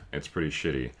 Yeah, it's pretty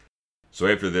shitty. So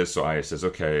after this, Aya says,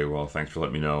 okay, well, thanks for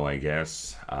letting me know, I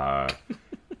guess.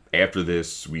 After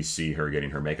this, we see her getting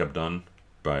her makeup done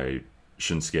by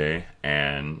Shinsuke,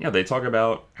 and they talk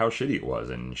about how shitty it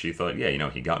was, and she thought,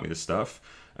 he got me the stuff.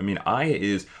 I mean,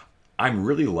 I'm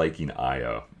really liking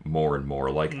Aya more and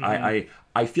more. Like,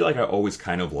 I feel like I always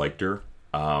kind of liked her,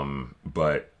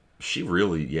 but she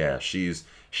really, she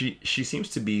seems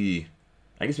to be,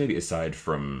 I guess maybe aside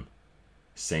from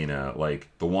Sana, like,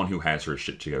 the one who has her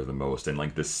shit together the most, and,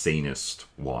 like, the sanest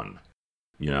one.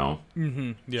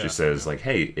 Mm-hmm. Yeah. She says, like,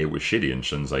 hey, it was shitty. And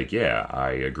Shin's like, yeah,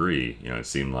 I agree. It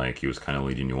seemed like he was kind of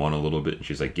leading you on a little bit. And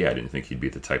she's like, yeah, I didn't think he'd be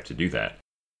the type to do that.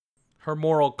 Her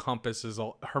moral compass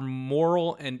her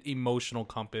moral and emotional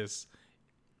compass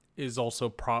is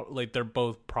also they're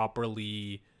both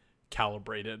properly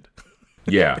calibrated.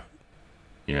 Yeah.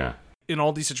 Yeah. In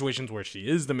all these situations where she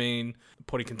is the main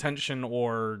point of contention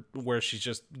or where she's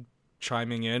just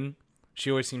chiming in, She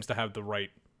always seems to have the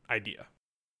right idea.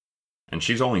 And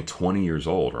she's only 20 years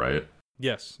old, right?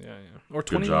 Yes, yeah. Or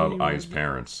 20. Good job, Ai's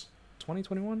parents.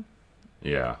 2021?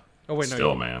 Yeah. Oh wait, no.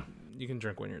 Still, man. You can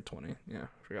drink when you're 20. Yeah,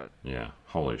 forgot. Yeah.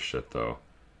 Holy shit, though.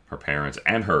 Her parents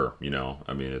and her,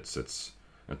 I mean, it's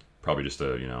probably just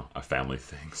a family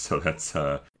thing. So that's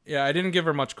Yeah, I didn't give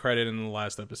her much credit in the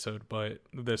last episode, but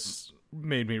this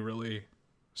made me really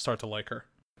start to like her.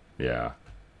 Yeah.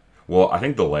 Well, I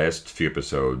think the last few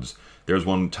episodes, there was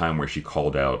one time where she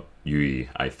called out Yui,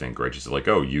 I think, right? She's like,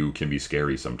 "Oh, you can be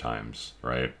scary sometimes,"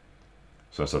 right?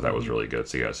 So I thought that was really good.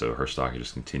 So yeah, so her stock is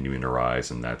just continuing to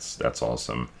rise, and that's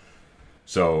awesome.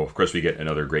 So of course we get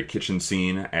another great kitchen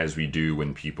scene, as we do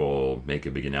when people make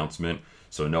a big announcement.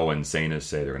 So Noah and Sana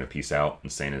say they're going to peace out,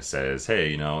 and Sana says,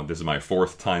 "Hey, this is my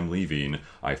 4th time leaving.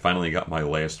 I finally got my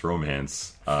last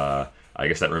romance. I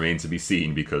guess that remains to be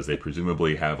seen because they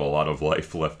presumably have a lot of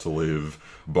life left to live,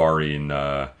 barring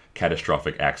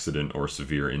catastrophic accident or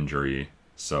severe injury."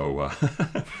 So,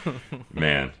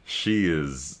 man, she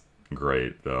is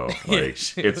great though. Like,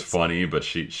 it's funny, but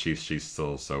she's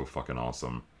still so fucking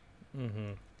awesome.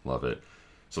 Mm-hmm. Love it.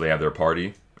 So they have their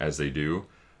party, as they do.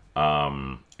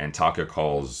 And Taka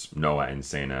calls Noah and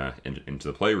Sana into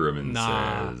the playroom and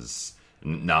says,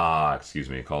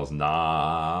 calls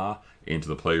Nah into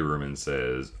the playroom and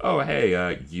says, "Oh,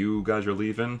 hey, you guys are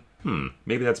leaving?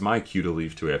 Maybe that's my cue to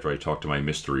leave too after I talk to my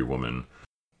mystery woman."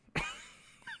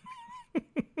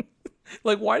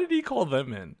 Like, why did he call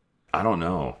them in? I don't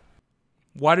know.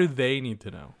 Why do they need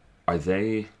to know? Are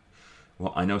they...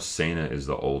 Well, I know Sana is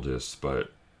the oldest,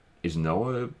 but is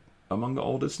Noah among the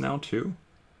oldest now too?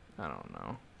 I don't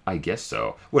know. I guess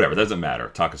so. Whatever, doesn't matter.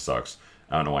 Taka sucks.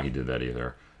 I don't know why he did that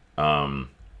either.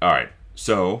 Alright,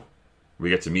 so we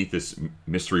get to meet this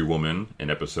mystery woman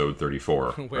in episode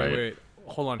 34. Wait.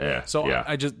 Hold on. Yeah, so yeah.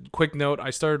 I just, quick note, I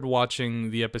started watching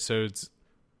the episodes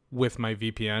with my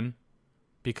VPN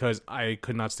because I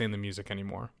could not stand the music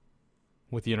anymore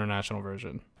with the international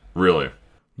version. Really?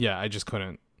 Yeah, I just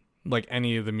couldn't. Like,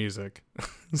 any of the music.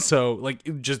 So,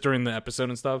 like, just during the episode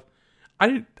and stuff.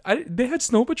 They had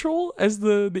Snow Patrol as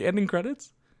the ending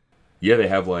credits? Yeah, they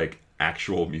have, like,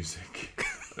 actual music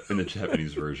in the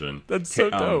Japanese version. That's so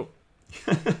dope.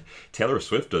 Taylor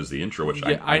Swift does the intro, which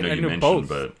Yeah, I know you mentioned, both.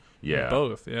 but yeah.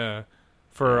 Both, yeah.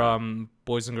 For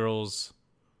Boys and Girls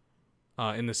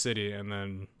in the City and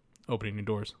then Opening New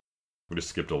Doors. We just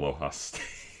skipped Aloha State.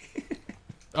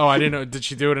 Oh, I didn't know. Did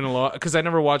she do it in Aloha? Because I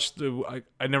never watched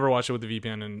I never watched it with the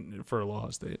VPN for Aloha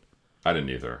State. I didn't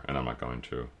either, and I'm not going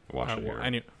to watch it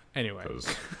here. Anyway.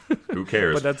 Who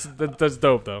cares? But that's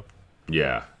dope, though.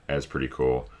 Yeah, that's pretty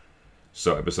cool.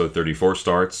 So episode 34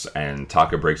 starts, and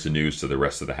Taka breaks the news to the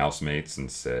rest of the housemates and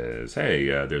says, "Hey,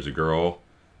 there's a girl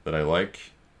that I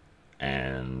like,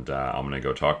 and I'm going to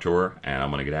go talk to her, and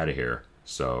I'm going to get out of here."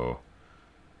 So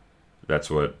that's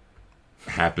what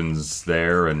happens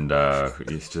there, and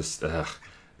it's just...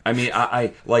 I mean,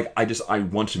 I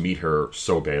want to meet her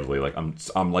so badly. Like, I'm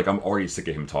already sick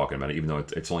of him talking about it, even though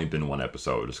it's only been one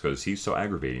episode, just because he's so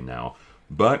aggravating now.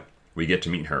 But we get to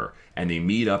meet her, and they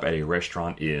meet up at a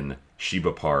restaurant in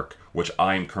Shiba Park, which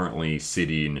I'm currently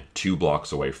sitting 2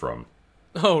 blocks away from.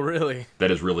 Oh, really?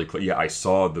 That is really close. Yeah, I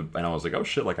saw and I was like, oh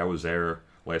shit, like I was there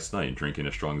last night drinking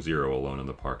a strong zero alone in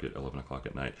the park at 11 o'clock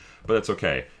at night. But that's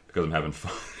okay, because I'm having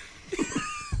fun.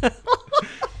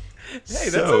 Hey,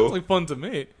 that sounds like fun to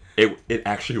me. It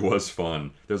actually was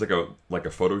fun. There's like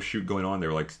a photo shoot going on.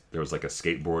 There was like a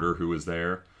skateboarder who was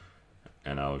there,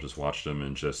 and I was just watching him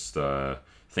and just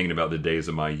thinking about the days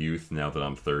of my youth now that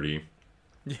I'm 30.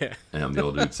 Yeah. And I'm the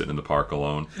old dude sitting in the park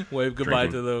alone. Wave goodbye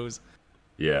to those.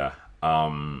 Yeah.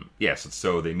 Yes.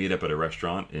 So they meet up at a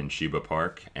restaurant in Shiba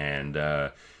Park, and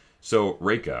so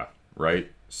Reika,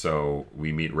 right? So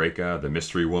we meet Reika, the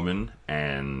mystery woman,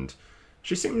 and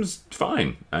she seems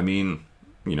fine. I mean,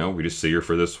 we just see her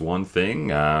for this one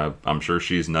thing. I'm sure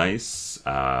she's nice.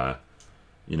 I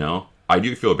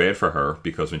do feel bad for her,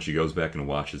 because when she goes back and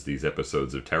watches these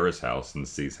episodes of Terrace House and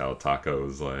sees how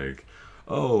Tako's like,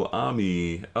 "Oh,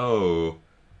 Ami, oh,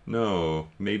 no,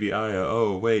 maybe Aya,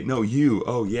 oh, wait, no, you,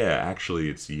 oh, yeah, actually,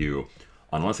 it's you."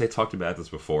 Unless I talked about this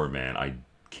before, man, I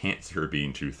can't see her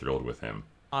being too thrilled with him.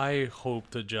 I hope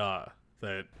to Ja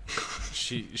that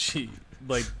she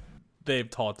like, they've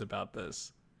talked about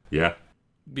this. Yeah.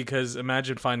 Because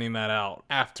imagine finding that out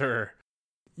after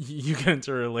you get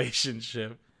into a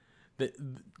relationship, that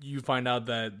you find out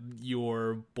that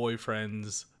your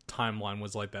boyfriend's timeline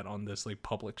was like that on this like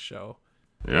public show.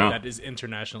 Yeah. That is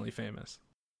internationally famous.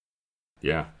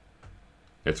 Yeah.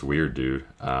 It's weird, dude.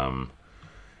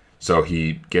 So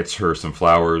he gets her some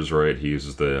flowers, right? He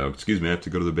uses excuse me, I have to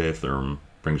go to the bathroom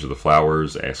brings her the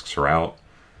flowers, asks her out,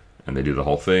 and they do the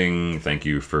whole thing. Thank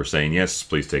you for saying yes.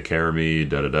 Please take care of me.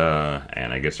 Da da da.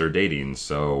 And I guess they're dating.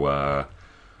 So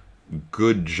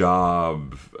good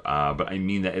job. But I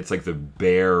mean that it's like the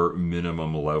bare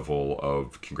minimum level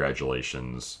of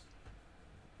congratulations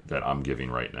that I'm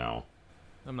giving right now.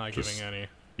 I'm not giving any.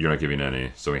 You're not giving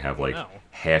any. So we have like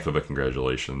half of a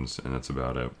congratulations, and that's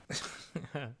about it.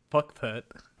 Fuck that.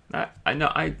 I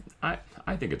know. I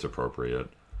think it's appropriate.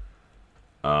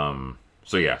 So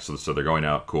yeah. So they're going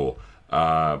out. Cool.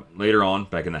 Later on,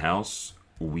 back in the house,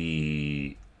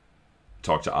 we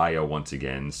talked to Aya once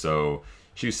again. So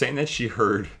she was saying that she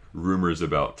heard rumors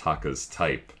about Taka's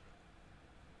type,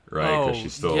 right? Because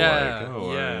she's still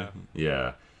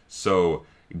yeah. So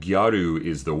gyaru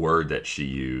is the word that she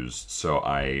used. So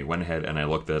I went ahead and I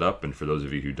looked that up. And for those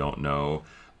of you who don't know,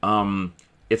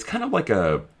 it's kind of like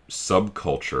a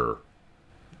subculture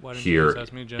here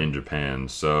in Japan.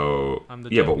 So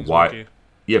but why? Wiki.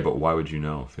 Yeah, but why would you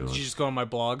know, Felix? Did you just go on my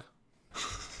blog?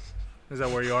 Is that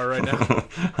where you are right now?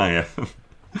 I am.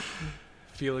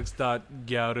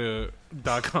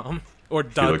 Felix.gyaru.com or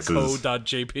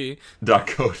 .co.jp.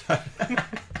 .co.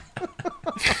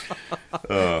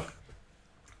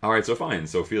 All right, so fine.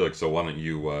 So Felix, so why don't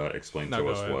you explain to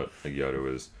us what a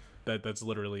gyaru is? That's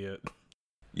literally it.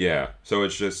 Yeah, so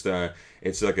it's just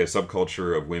it's like a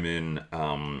subculture of women.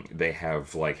 They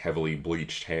have like heavily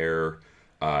bleached hair,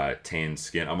 tan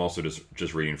skin. I'm also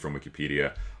just reading from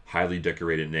Wikipedia. Highly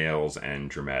decorated nails and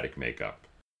dramatic makeup.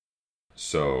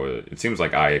 So it seems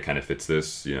like Aya kind of fits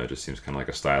this. You know, it just seems kind of like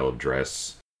a style of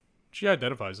dress. She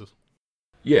identifies as.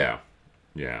 Yeah.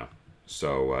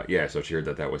 So so she heard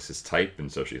that was his type, and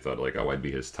so she thought like, oh, I'd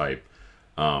be his type.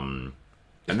 And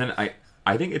then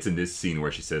I think it's in this scene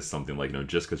where she says something like, no,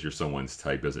 just because you're someone's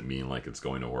type doesn't mean like it's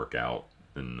going to work out.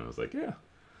 And I was like, yeah.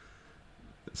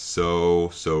 So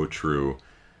true.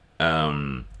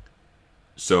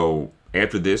 So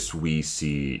after this, we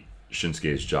see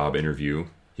Shinsuke's job interview.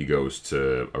 He goes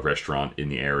to a restaurant in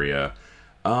the area.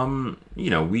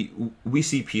 We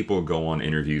see people go on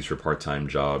interviews for part-time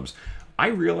jobs. I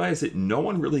realize that no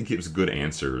one really gives good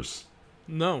answers.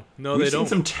 No, they don't. We've seen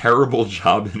some terrible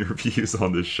job interviews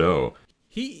on this show.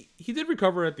 He did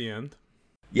recover at the end.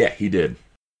 Yeah, he did.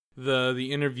 The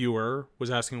interviewer was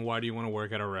asking, why do you want to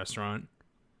work at a restaurant?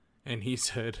 And he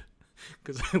said,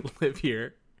 because I live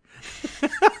here.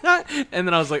 And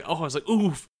then I was like,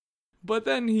 oof. But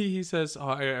then he says,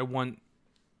 I want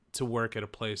to work at a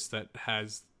place that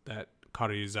has that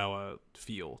Karuizawa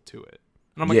feel to it.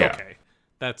 And I'm like, okay,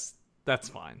 that's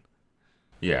fine.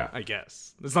 Yeah. I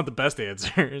guess. It's not the best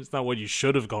answer. It's not what you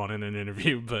should have gone in an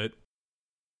interview, but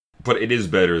it is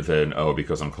better than,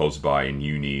 because I'm close by and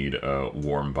you need a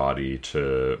warm body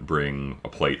to bring a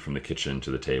plate from the kitchen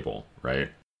to the table, right?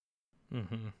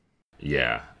 Mm-hmm.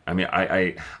 Yeah. I mean,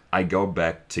 I go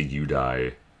back to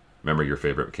Yudai. Remember your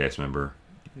favorite cast member?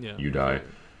 Yeah. Yudai.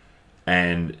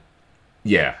 And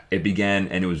yeah, it began,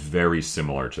 and it was very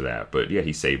similar to that. But yeah,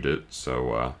 he saved it.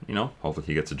 So, hopefully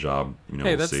he gets a job.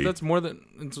 Hey, we'll see. That's more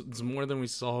than we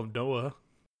saw of Noah.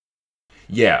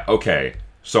 Yeah, okay.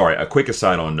 Sorry, a quick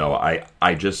aside on Noah.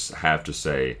 I just have to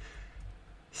say,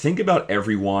 think about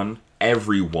everyone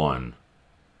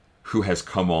who has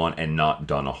come on and not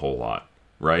done a whole lot,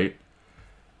 right?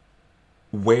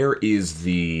 Where is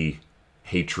the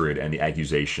hatred and the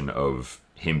accusation of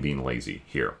him being lazy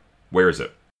here? Where is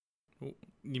it?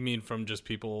 You mean from just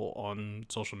people on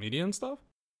social media and stuff?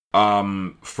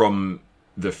 From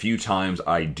the few times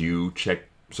I do check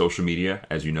social media,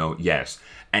 as you know, yes.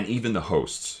 And even the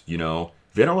hosts, they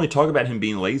don't really talk about him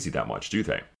being lazy that much, do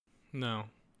they? No.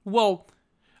 Well,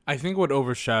 I think what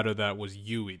overshadowed that was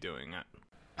Yui doing it.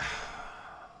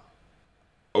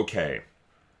 Okay.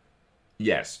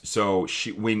 Yes. So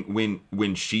she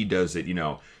when she does it,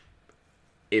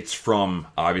 it's from,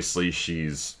 obviously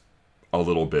she's a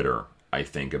little bitter, I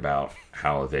think, about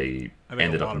how they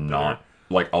ended up not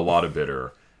like a lot of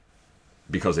bitter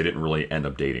because they didn't really end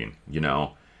up dating,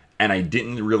 And I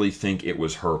didn't really think it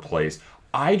was her place.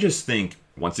 I just think,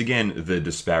 once again, the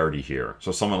disparity here.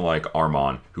 So someone like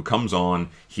Armand, who comes on,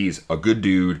 he's a good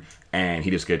dude, and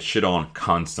he just gets shit on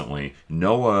constantly.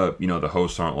 Noah, the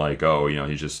hosts aren't like,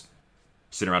 he's just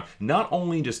sitting around. Not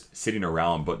only just sitting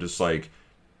around, but just like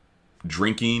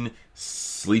drinking,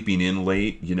 sleeping in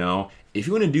late, If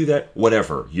you want to do that,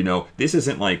 whatever, This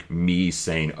isn't like me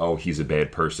saying, he's a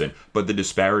bad person, but the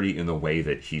disparity in the way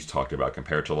that he's talked about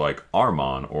compared to like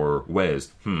Armand or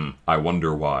Wes, I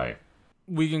wonder why.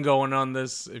 We can go on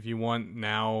this if you want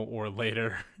now or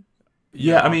later.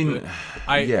 Yeah, I mean,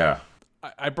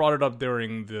 I brought it up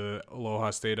during the Aloha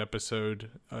State episode.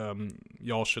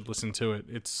 Y'all should listen to it.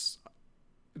 It's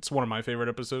It's one of my favorite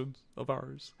episodes of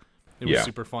ours. It was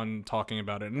super fun talking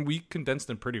about it, and we condensed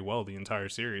it pretty well the entire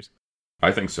series.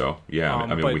 I think so. Yeah,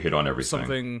 I mean, we hit on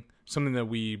everything. Something that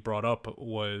we brought up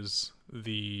was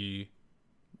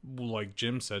like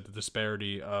Jim said, the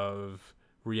disparity of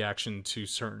reaction to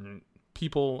certain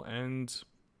people and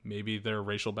maybe their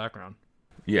racial background.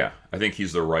 Yeah, I think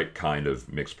he's the right kind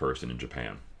of mixed person in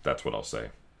Japan. That's what I'll say.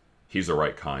 He's the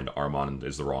right kind. Armand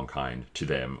is the wrong kind to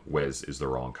them. Wes is the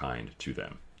wrong kind to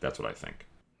them. That's what I think.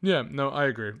 Yeah, no, I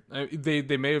agree.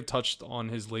 They may have touched on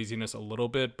his laziness a little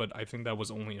bit, but I think that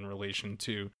was only in relation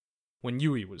to when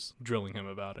Yui was drilling him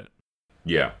about it.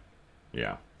 Yeah.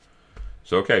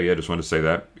 So, okay, yeah, just wanted to say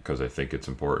that because I think it's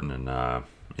important and,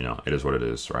 it is what it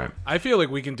is, right? I feel like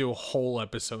we can do a whole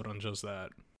episode on just that.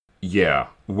 Yeah.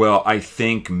 Well, I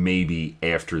think maybe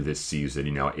after this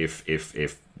season,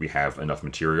 if we have enough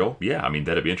material, yeah, I mean,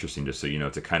 that'd be interesting just so,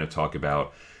 to kind of talk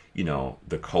about,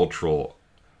 the cultural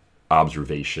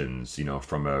observations,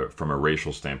 from a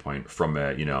racial standpoint, from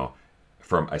a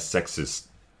sexist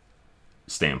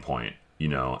standpoint,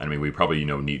 I mean, we probably,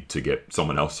 need to get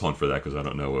someone else on for that because I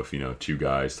don't know if, two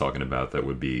guys talking about that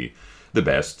would be the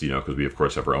best, because we, of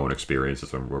course, have our own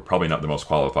experiences and we're probably not the most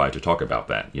qualified to talk about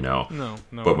that, No.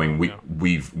 But when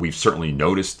we've certainly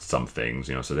noticed some things,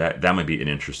 so that might be an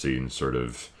interesting sort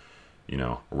of,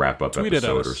 wrap up Tweet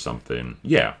episode or something.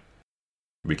 Yeah.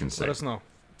 We can say. Let us know.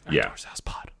 Yeah. House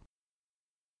Pod.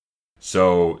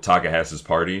 So Taka has his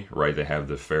party, right? They have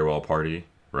the farewell party,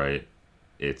 right?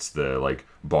 It's the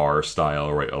bar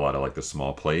style, right? A lot of the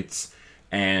small plates,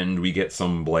 and we get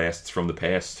some blasts from the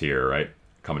past here, right?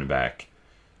 Coming back.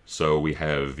 So we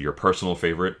have your personal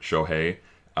favorite, Shohei.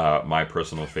 My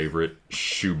personal favorite,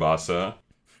 Tsubasa.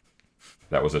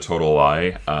 That was a total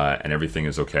lie, and everything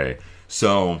is okay.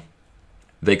 So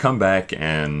they come back,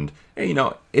 and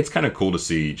it's kind of cool to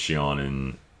see Shion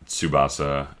and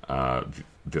Tsubasa.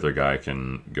 The other guy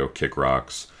can go kick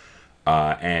rocks.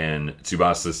 And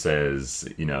Tsubasa says,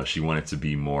 she wanted to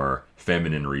be more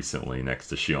feminine recently next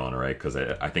to Shion, right? Because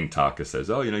I think Taka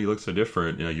says, oh, you look so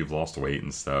different. You've lost weight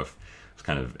and stuff. It's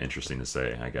kind of interesting to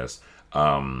say, I guess.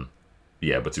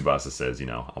 Yeah, but Tsubasa says,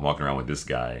 I'm walking around with this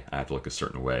guy. I have to look a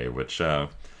certain way, which,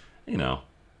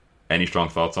 any strong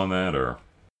thoughts on that, or?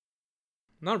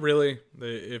 Not really.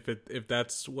 If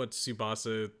that's what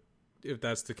Tsubasa, if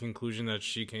that's the conclusion that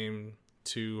she came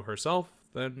to herself,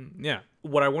 then yeah.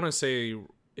 What I want to say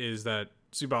is that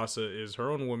Tsubasa is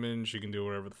her own woman. She can do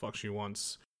whatever the fuck she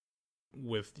wants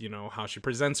with, how she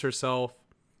presents herself,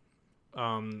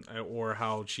 or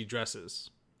how she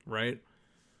dresses, right?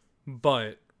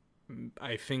 But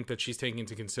I think that she's taking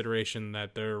into consideration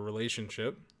that their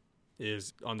relationship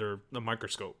is under the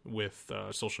microscope with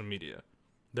social media.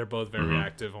 They're both very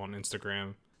active on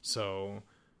Instagram. So,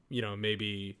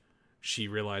 maybe she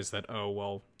realized that, oh,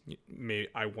 well, maybe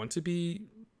I want to be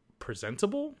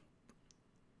presentable,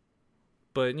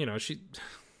 but she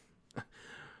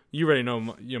you already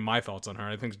know my thoughts on her.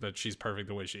 I think that she's perfect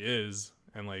the way she is,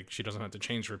 and she doesn't have to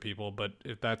change for people. But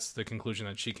if that's the conclusion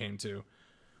that she came to,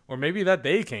 or maybe that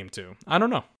they came to, I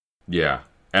don't know. Yeah,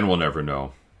 and we'll never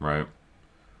know, right?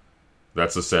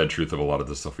 That's the sad truth of a lot of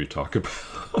the stuff we talk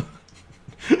about.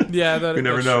 Yeah, we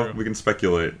never know. True. We can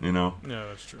speculate, Yeah,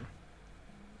 that's true.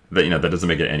 That doesn't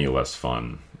make it any less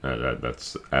fun.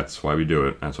 That's why we do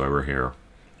it. That's why we're here.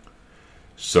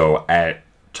 So at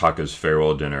Taka's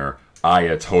farewell dinner,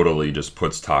 Aya totally just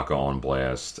puts Taka on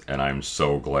blast, and I'm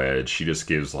so glad. She just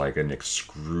gives an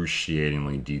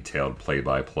excruciatingly detailed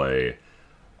play-by-play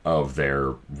of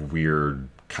their weird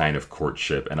kind of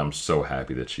courtship, and I'm so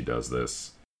happy that she does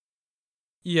this.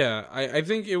 Yeah, I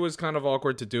think it was kind of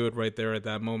awkward to do it right there at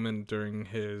that moment during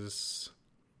his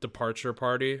departure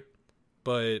party,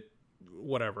 but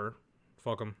whatever.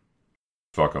 Fuck him.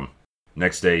 Fuck him.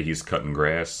 Next day, he's cutting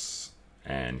grass,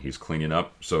 and he's cleaning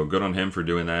up, so good on him for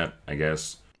doing that, I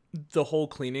guess. The whole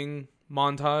cleaning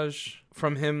montage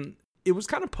from him, it was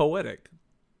kind of poetic.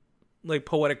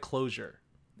 Poetic closure,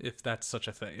 if that's such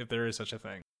a thing, if there is such a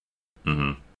thing.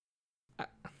 Mm-hmm.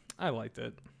 I liked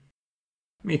it.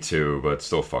 Me too, but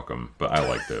still fuck him. But I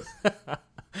liked it.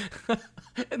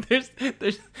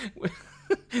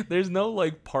 There's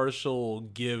no partial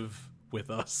give with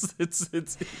us. It's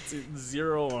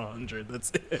 0 or 100.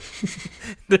 That's it.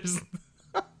 There's.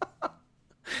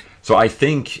 So I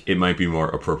think it might be more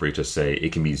appropriate to say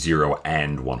it can be 0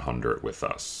 and 100 with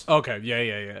us. Okay.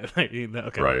 Yeah.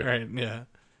 Okay. Right. Yeah.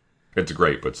 It's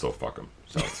great, but still fuck him.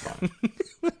 So it's fine.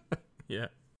 Yeah.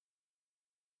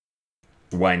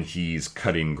 When he's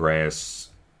cutting grass,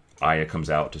 Aya comes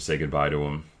out to say goodbye to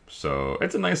him. So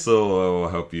it's a nice little,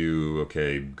 I hope you,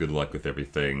 okay, good luck with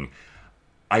everything.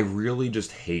 I really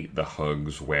just hate the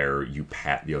hugs where you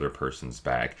pat the other person's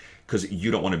back because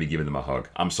you don't want to be giving them a hug.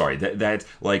 I'm sorry. That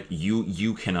like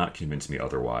you cannot convince me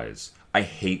otherwise. I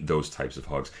hate those types of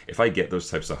hugs. If I get those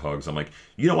types of hugs, I'm like,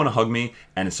 you don't want to hug me,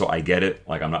 and so I get it.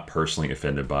 Like, I'm not personally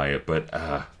offended by it, but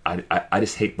I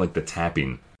just hate like the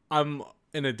tapping. I'm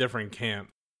in a different camp.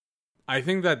 I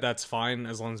think that's fine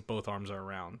as long as both arms are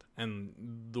around and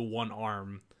the one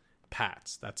arm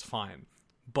pats. That's fine.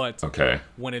 But Okay.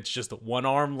 when it's just one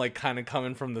arm like kind of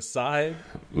coming from the side,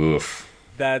 Oof.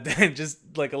 that just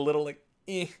like a little like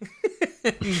then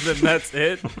that's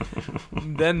it.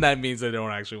 Then that means they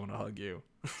don't actually want to hug you.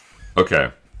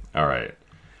 Okay. All right.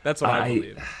 That's what I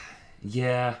believe.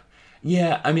 Yeah.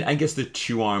 I mean, I guess the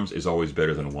two arms is always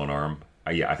better than one arm.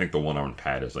 I think the one arm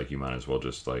pat is like you might as well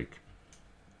just like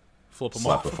Flip them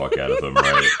slap off. the fuck out of them,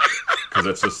 right? Because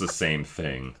it's just the same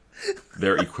thing.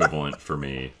 They're equivalent for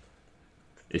me.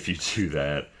 If you do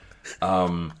that,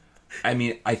 I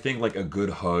mean, I think like a good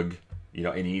hug,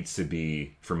 it needs to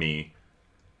be for me.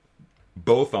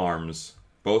 Both arms,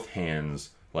 both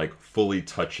hands, like fully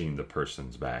touching the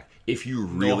person's back. If you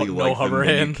really no like hover them,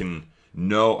 then hand? you can.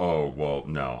 No, oh well,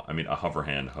 no. I mean, a hover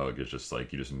hand hug is just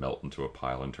like you just melt into a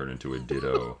pile and turn into a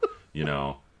ditto.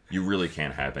 You really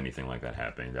can't have anything like that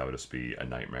happening. That would just be a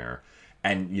nightmare.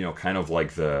 And kind of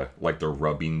like the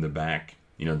rubbing the back.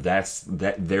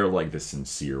 They're like the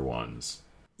sincere ones.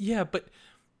 Yeah, but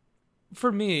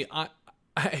for me, I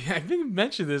think I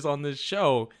mentioned this on this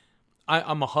show.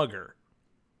 I'm a hugger.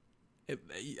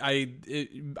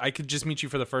 I could just meet you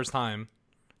for the first time,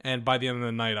 and by the end of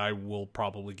the night, I will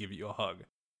probably give you a hug.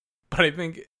 But I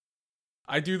think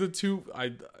I do the two.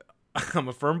 I'm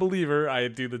a firm believer. I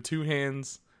do the two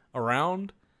hands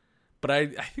around, but I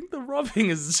think the rubbing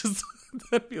is just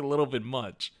that'd be a little bit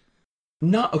much.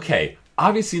 Not okay.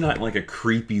 Obviously not like a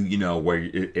creepy, where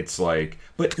it's like,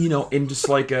 but in just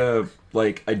like a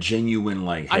genuine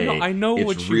like, hey, I know it's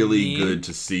what you really mean. good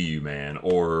to see you, man,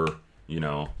 or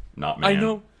not man. I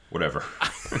know. Whatever.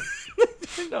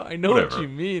 I know Whatever. what you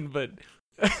mean, but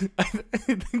I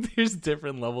think there's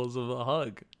different levels of a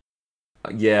hug.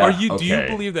 Yeah. Do you okay.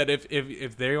 believe that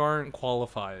if they aren't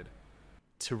qualified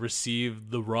to receive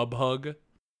the rub hug,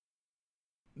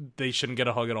 they shouldn't get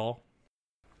a hug at all?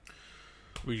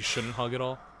 Or you shouldn't hug at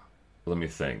all? Let me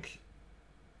think.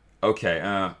 Okay,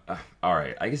 all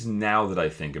right. I guess now that I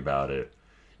think about it,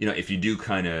 if you do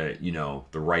kind of,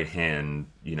 the right hand,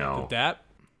 The dap?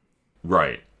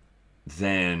 right,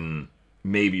 then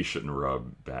maybe you shouldn't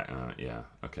rub back. Yeah,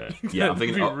 okay. Yeah, I'm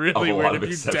thinking That'd be really of a weird lot of if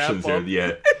you exceptions dap here.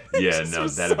 them. Yeah, Just no,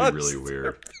 was that'd be so really stupid.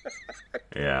 weird.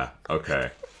 Yeah, okay.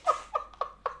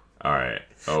 All right.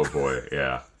 Oh boy,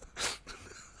 yeah.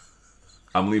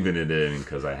 I'm leaving it in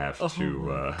because I have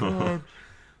to.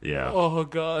 Yeah. Oh,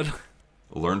 God.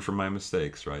 Learn from my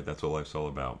mistakes, right? That's what life's all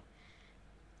about.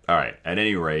 All right. At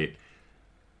any rate,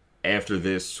 after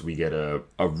this, we get a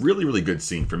really, really good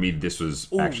scene. For me, this was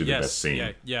actually the best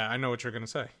scene. Yeah, I know what you're going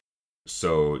to say.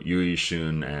 So Yui,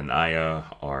 Shun, and Aya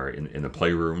are in the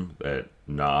playroom that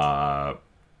Na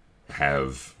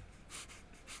have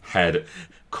had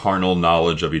carnal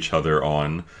knowledge of each other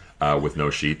on with no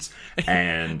sheets.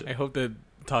 And I hope that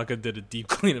Taka did a deep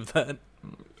clean of that.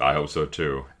 I hope so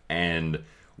too. And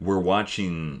we're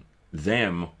watching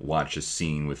them watch a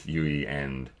scene with Yui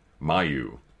and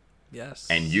Mayu. Yes.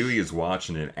 And Yui is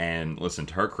watching it, and listen,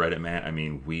 to her credit, man, I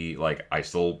mean, I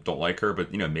still don't like her,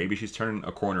 but, maybe she's turning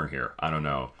a corner here. I don't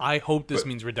know. I hope this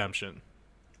means redemption.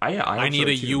 I hope need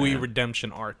so a too, Yui man.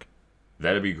 redemption arc.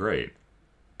 That'd be great.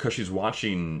 Because she's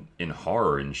watching in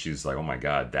horror, and she's like, oh my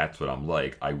god, that's what I'm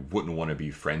like. I wouldn't want to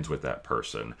be friends with that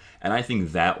person. And I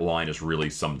think that line just really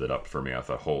summed it up for me. I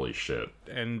thought, holy shit.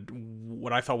 And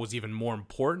what I thought was even more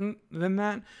important than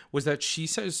that was that she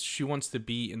says she wants to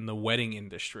be in the wedding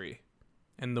industry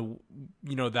and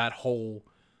that whole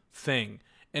thing.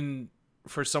 And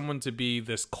for someone to be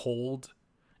this cold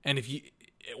and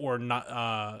or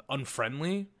not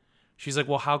unfriendly, she's like,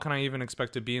 well, how can I even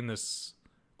expect to be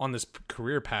on this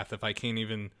career path if I can't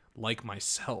even like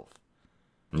myself?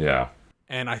 Yeah.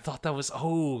 And I thought that was,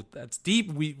 that's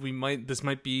deep. This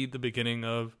might be the beginning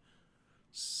of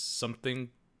something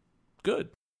good.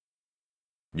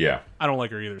 Yeah. I don't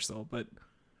like her either still, but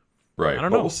Right. I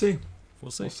don't But know. We'll see.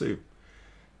 We'll see. We'll see.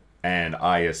 And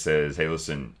Aya says, hey,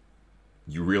 listen,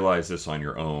 you realize this on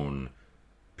your own.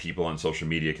 People on social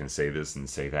media can say this and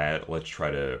say that. Let's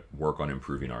try to work on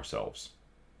improving ourselves.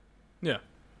 Yeah.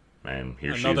 And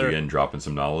here she Another- is again, dropping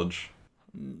some knowledge.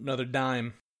 Another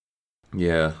dime.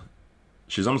 Yeah.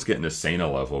 She's almost getting to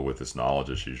Sena level with this knowledge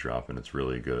that she's dropping. It's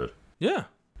really good. Yeah.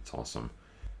 It's awesome.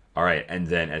 All right, and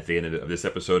then at the end of this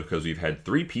episode, because we've had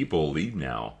 3 people leave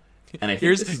now, And I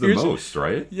think this is the most,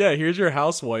 right? Yeah, here's your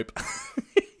housewipe.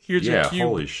 Here's your cube.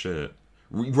 Holy shit.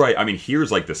 Right, I mean,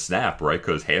 here's like the snap, right?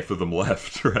 Because half of them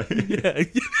left, right? Yeah.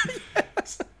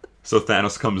 So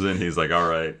Thanos comes in, he's like, all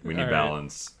right, we need All right.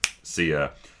 balance. See ya.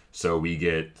 So we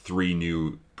get 3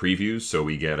 new previews. So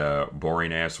we get a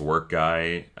boring-ass work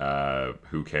guy,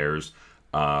 who cares?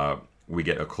 We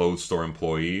get a clothes store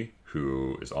employee,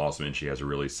 who is awesome, and she has a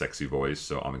really sexy voice,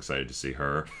 so I'm excited to see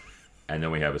her. And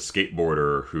then we have a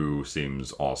skateboarder who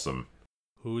seems awesome.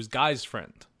 Who's Guy's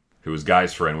friend? Who is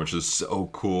Guy's friend, which is so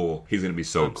cool. He's going to be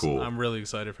so cool. I'm really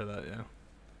excited for that, yeah.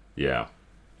 Yeah.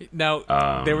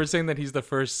 Now, they were saying that he's the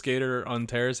first skater on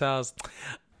Terrace House.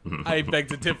 I beg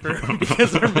to differ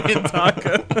because our man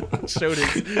Taka showed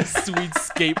his sweet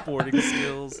skateboarding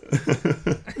skills.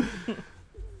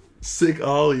 Sick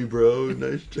ollie, bro.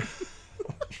 Nice job.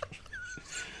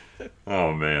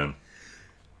 Oh, man.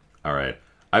 All right.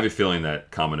 I have a feeling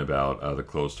that comment about the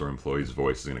clothes store employee's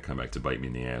voice is going to come back to bite me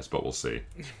in the ass, but we'll see.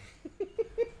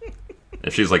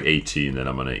 If she's like 18, then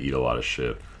I'm going to eat a lot of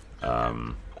shit.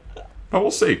 But we'll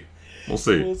see. We'll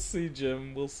see. We'll see,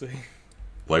 Jim. We'll see.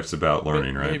 Life's about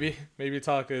learning, right? Maybe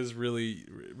Taka is really,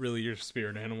 really your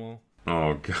spirit animal.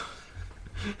 Oh, God.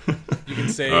 You can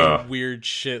say weird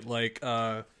shit like,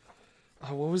 what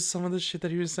was some of the shit that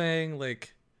he was saying?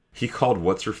 Like, he called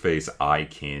what's-her-face eye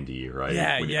candy, right?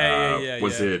 Yeah.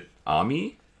 Was it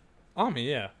Ami? Ami,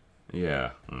 yeah.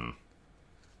 Yeah.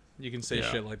 You can say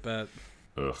shit like that.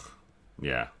 Ugh.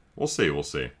 Yeah. We'll see.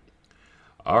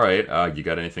 All right. You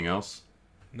got anything else?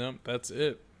 Nope, that's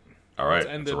it. All right. Let's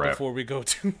end it before we go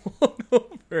too long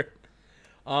over.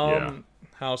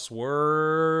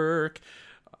 Housework.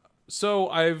 So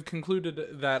I've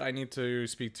concluded that I need to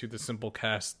speak to the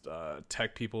Simplecast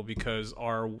tech people because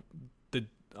the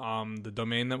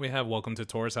domain that we have, welcome to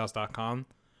TaurusHouse.com,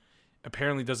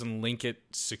 apparently doesn't link it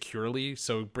securely,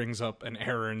 so it brings up an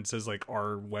error and says like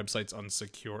our website's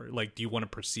unsecure. Like, do you want to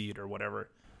proceed or whatever?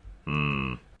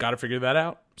 Got to figure that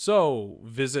out. So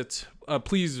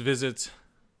please visit.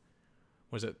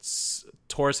 Was it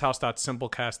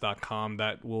TaurusHouse.simplecast.com?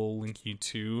 That will link you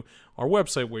to our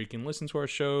website where you can listen to our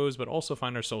shows, but also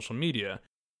find our social media.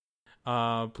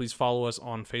 Please follow us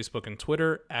on Facebook and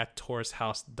Twitter at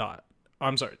TaurusHouse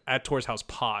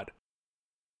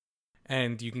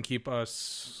and you can keep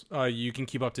us. You can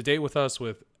keep up to date with us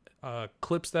with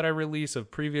clips that I release of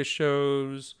previous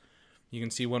shows. You can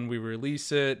see when we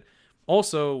release it.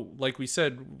 Also, like we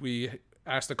said, we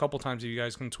asked a couple times if you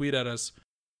guys can tweet at us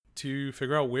to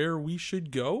figure out where we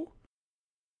should go.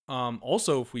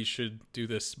 Also, if we should do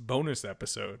this bonus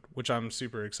episode, which I'm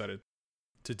super excited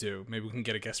to do. Maybe we can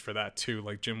get a guest for that too,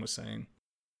 like Jim was saying.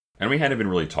 And we hadn't even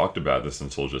really talked about this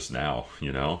until just now,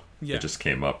 you know? Yeah. It just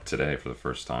came up today for the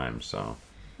first time, so.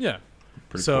 Yeah.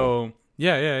 Pretty cool.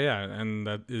 Yeah. And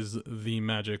that is the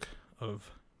magic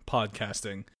of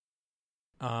podcasting.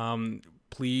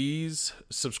 Please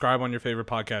subscribe on your favorite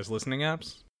podcast listening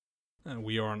apps.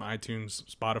 We are on iTunes,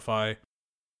 Spotify,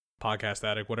 Podcast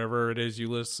Addict, whatever it is you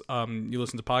listen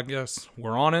to podcasts,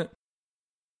 we're on it.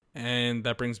 And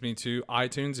that brings me to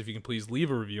iTunes. If you can please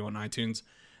leave a review on iTunes,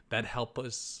 that help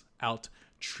us out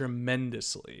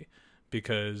tremendously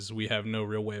because we have no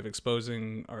real way of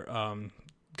exposing or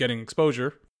getting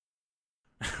exposure.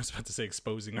 I was about to say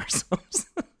exposing ourselves.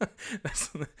 That's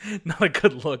not a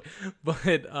good look, but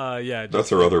yeah.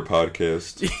 That's our other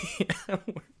podcast.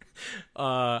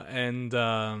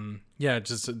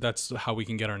 Just that's how we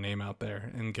can get our name out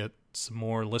there and get some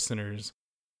more listeners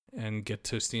and get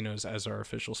Tostino's as our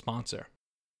official sponsor.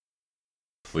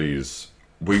 Please.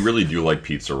 We really do like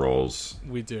pizza rolls.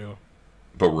 We do.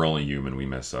 But we're only human. We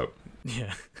mess up.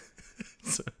 Yeah.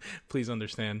 So, please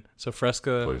understand. So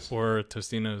Fresca or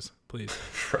Tostino's, please.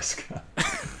 Fresca.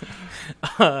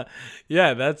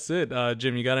 Yeah, that's it.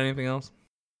 Jim, you got anything else?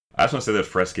 I just want to say that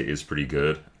Fresca is pretty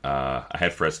good. I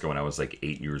had Fresca when I was like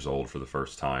 8 years old for the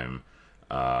first time.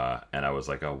 And I was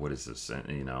like, oh, what is this?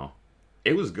 And, you know,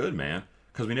 it was good, man.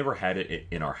 Because we never had it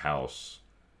in our house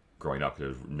growing up. There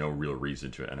was no real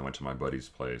reason to it. And I went to my buddy's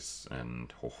place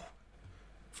and... Oh.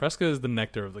 Fresca is the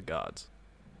nectar of the gods.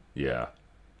 Yeah.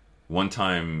 One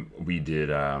time we did...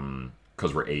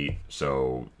 because we're 8,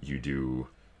 so you do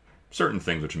certain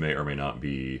things which may or may not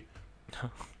be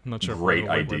I'm not sure great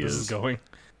where ideas. this is going.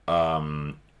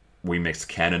 We mixed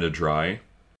Canada Dry,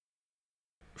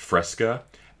 Fresca,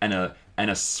 and a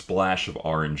splash of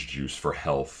orange juice for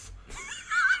health.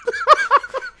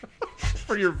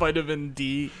 For your vitamin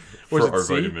D. Or for our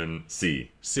vitamin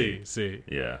C. C.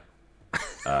 Yeah.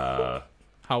 How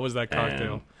was that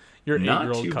cocktail? Your not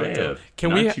 8-year-old too cocktail. Bad.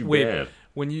 Can not we too wait? Bad.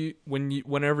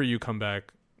 Whenever you come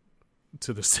back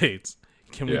to the States,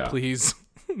 can we please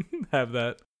have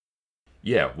that.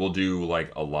 Yeah, we'll do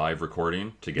like a live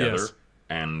recording together, Yes.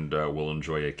 and we'll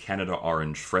enjoy a Canada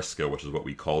Orange Fresca, which is what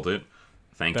we called it.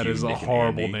 Thank you, That is a Nick and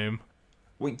horrible Andy. name.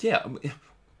 Well, yeah,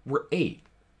 we're 8.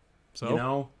 So, You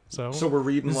know, so we're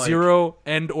reading like 0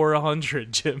 and or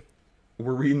 100, Jim.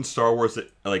 we're reading Star Wars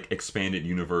like expanded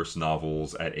universe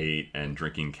novels at 8 and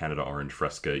drinking Canada Orange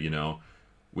Fresca. You know,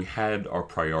 we had our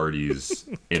priorities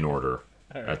in order.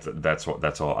 That's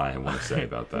all I want to say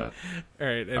about that. All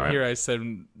right, and here I said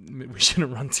we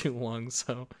shouldn't run too long,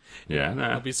 so Yeah,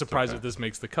 nah, I'll be surprised if this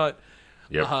makes the cut.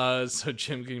 Yep. So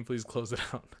Jim, can you please close it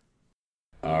out?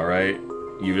 All right.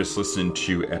 You just listened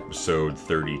to episode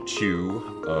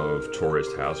 32 of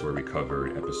Tourist House, where we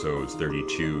covered episodes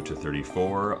 32 to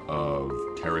 34 of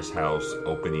Terrace House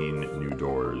Opening New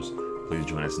Doors. Please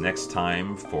join us next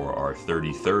time for our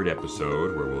 33rd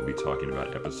episode, where we'll be talking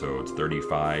about episodes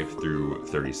 35 through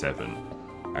 37.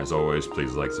 As always,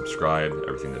 please like, subscribe,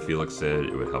 everything that Felix said.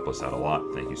 It would help us out a lot.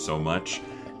 Thank you so much.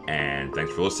 And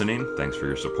thanks for listening. Thanks for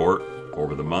your support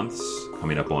over the months.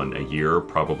 Coming up on a year,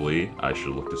 probably. I should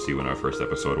look to see when our first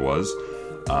episode was.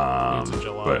 It's in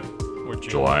July. But Or June.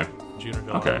 July? June or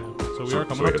July. Okay. So we are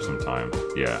coming we up have to some time.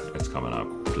 Yeah, it's coming up,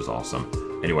 which is awesome.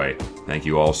 Anyway, thank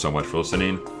you all so much for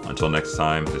listening. Until next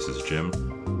time, this is Jim.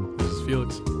 This is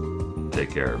Felix.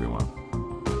 Take care, everyone.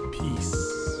 Peace.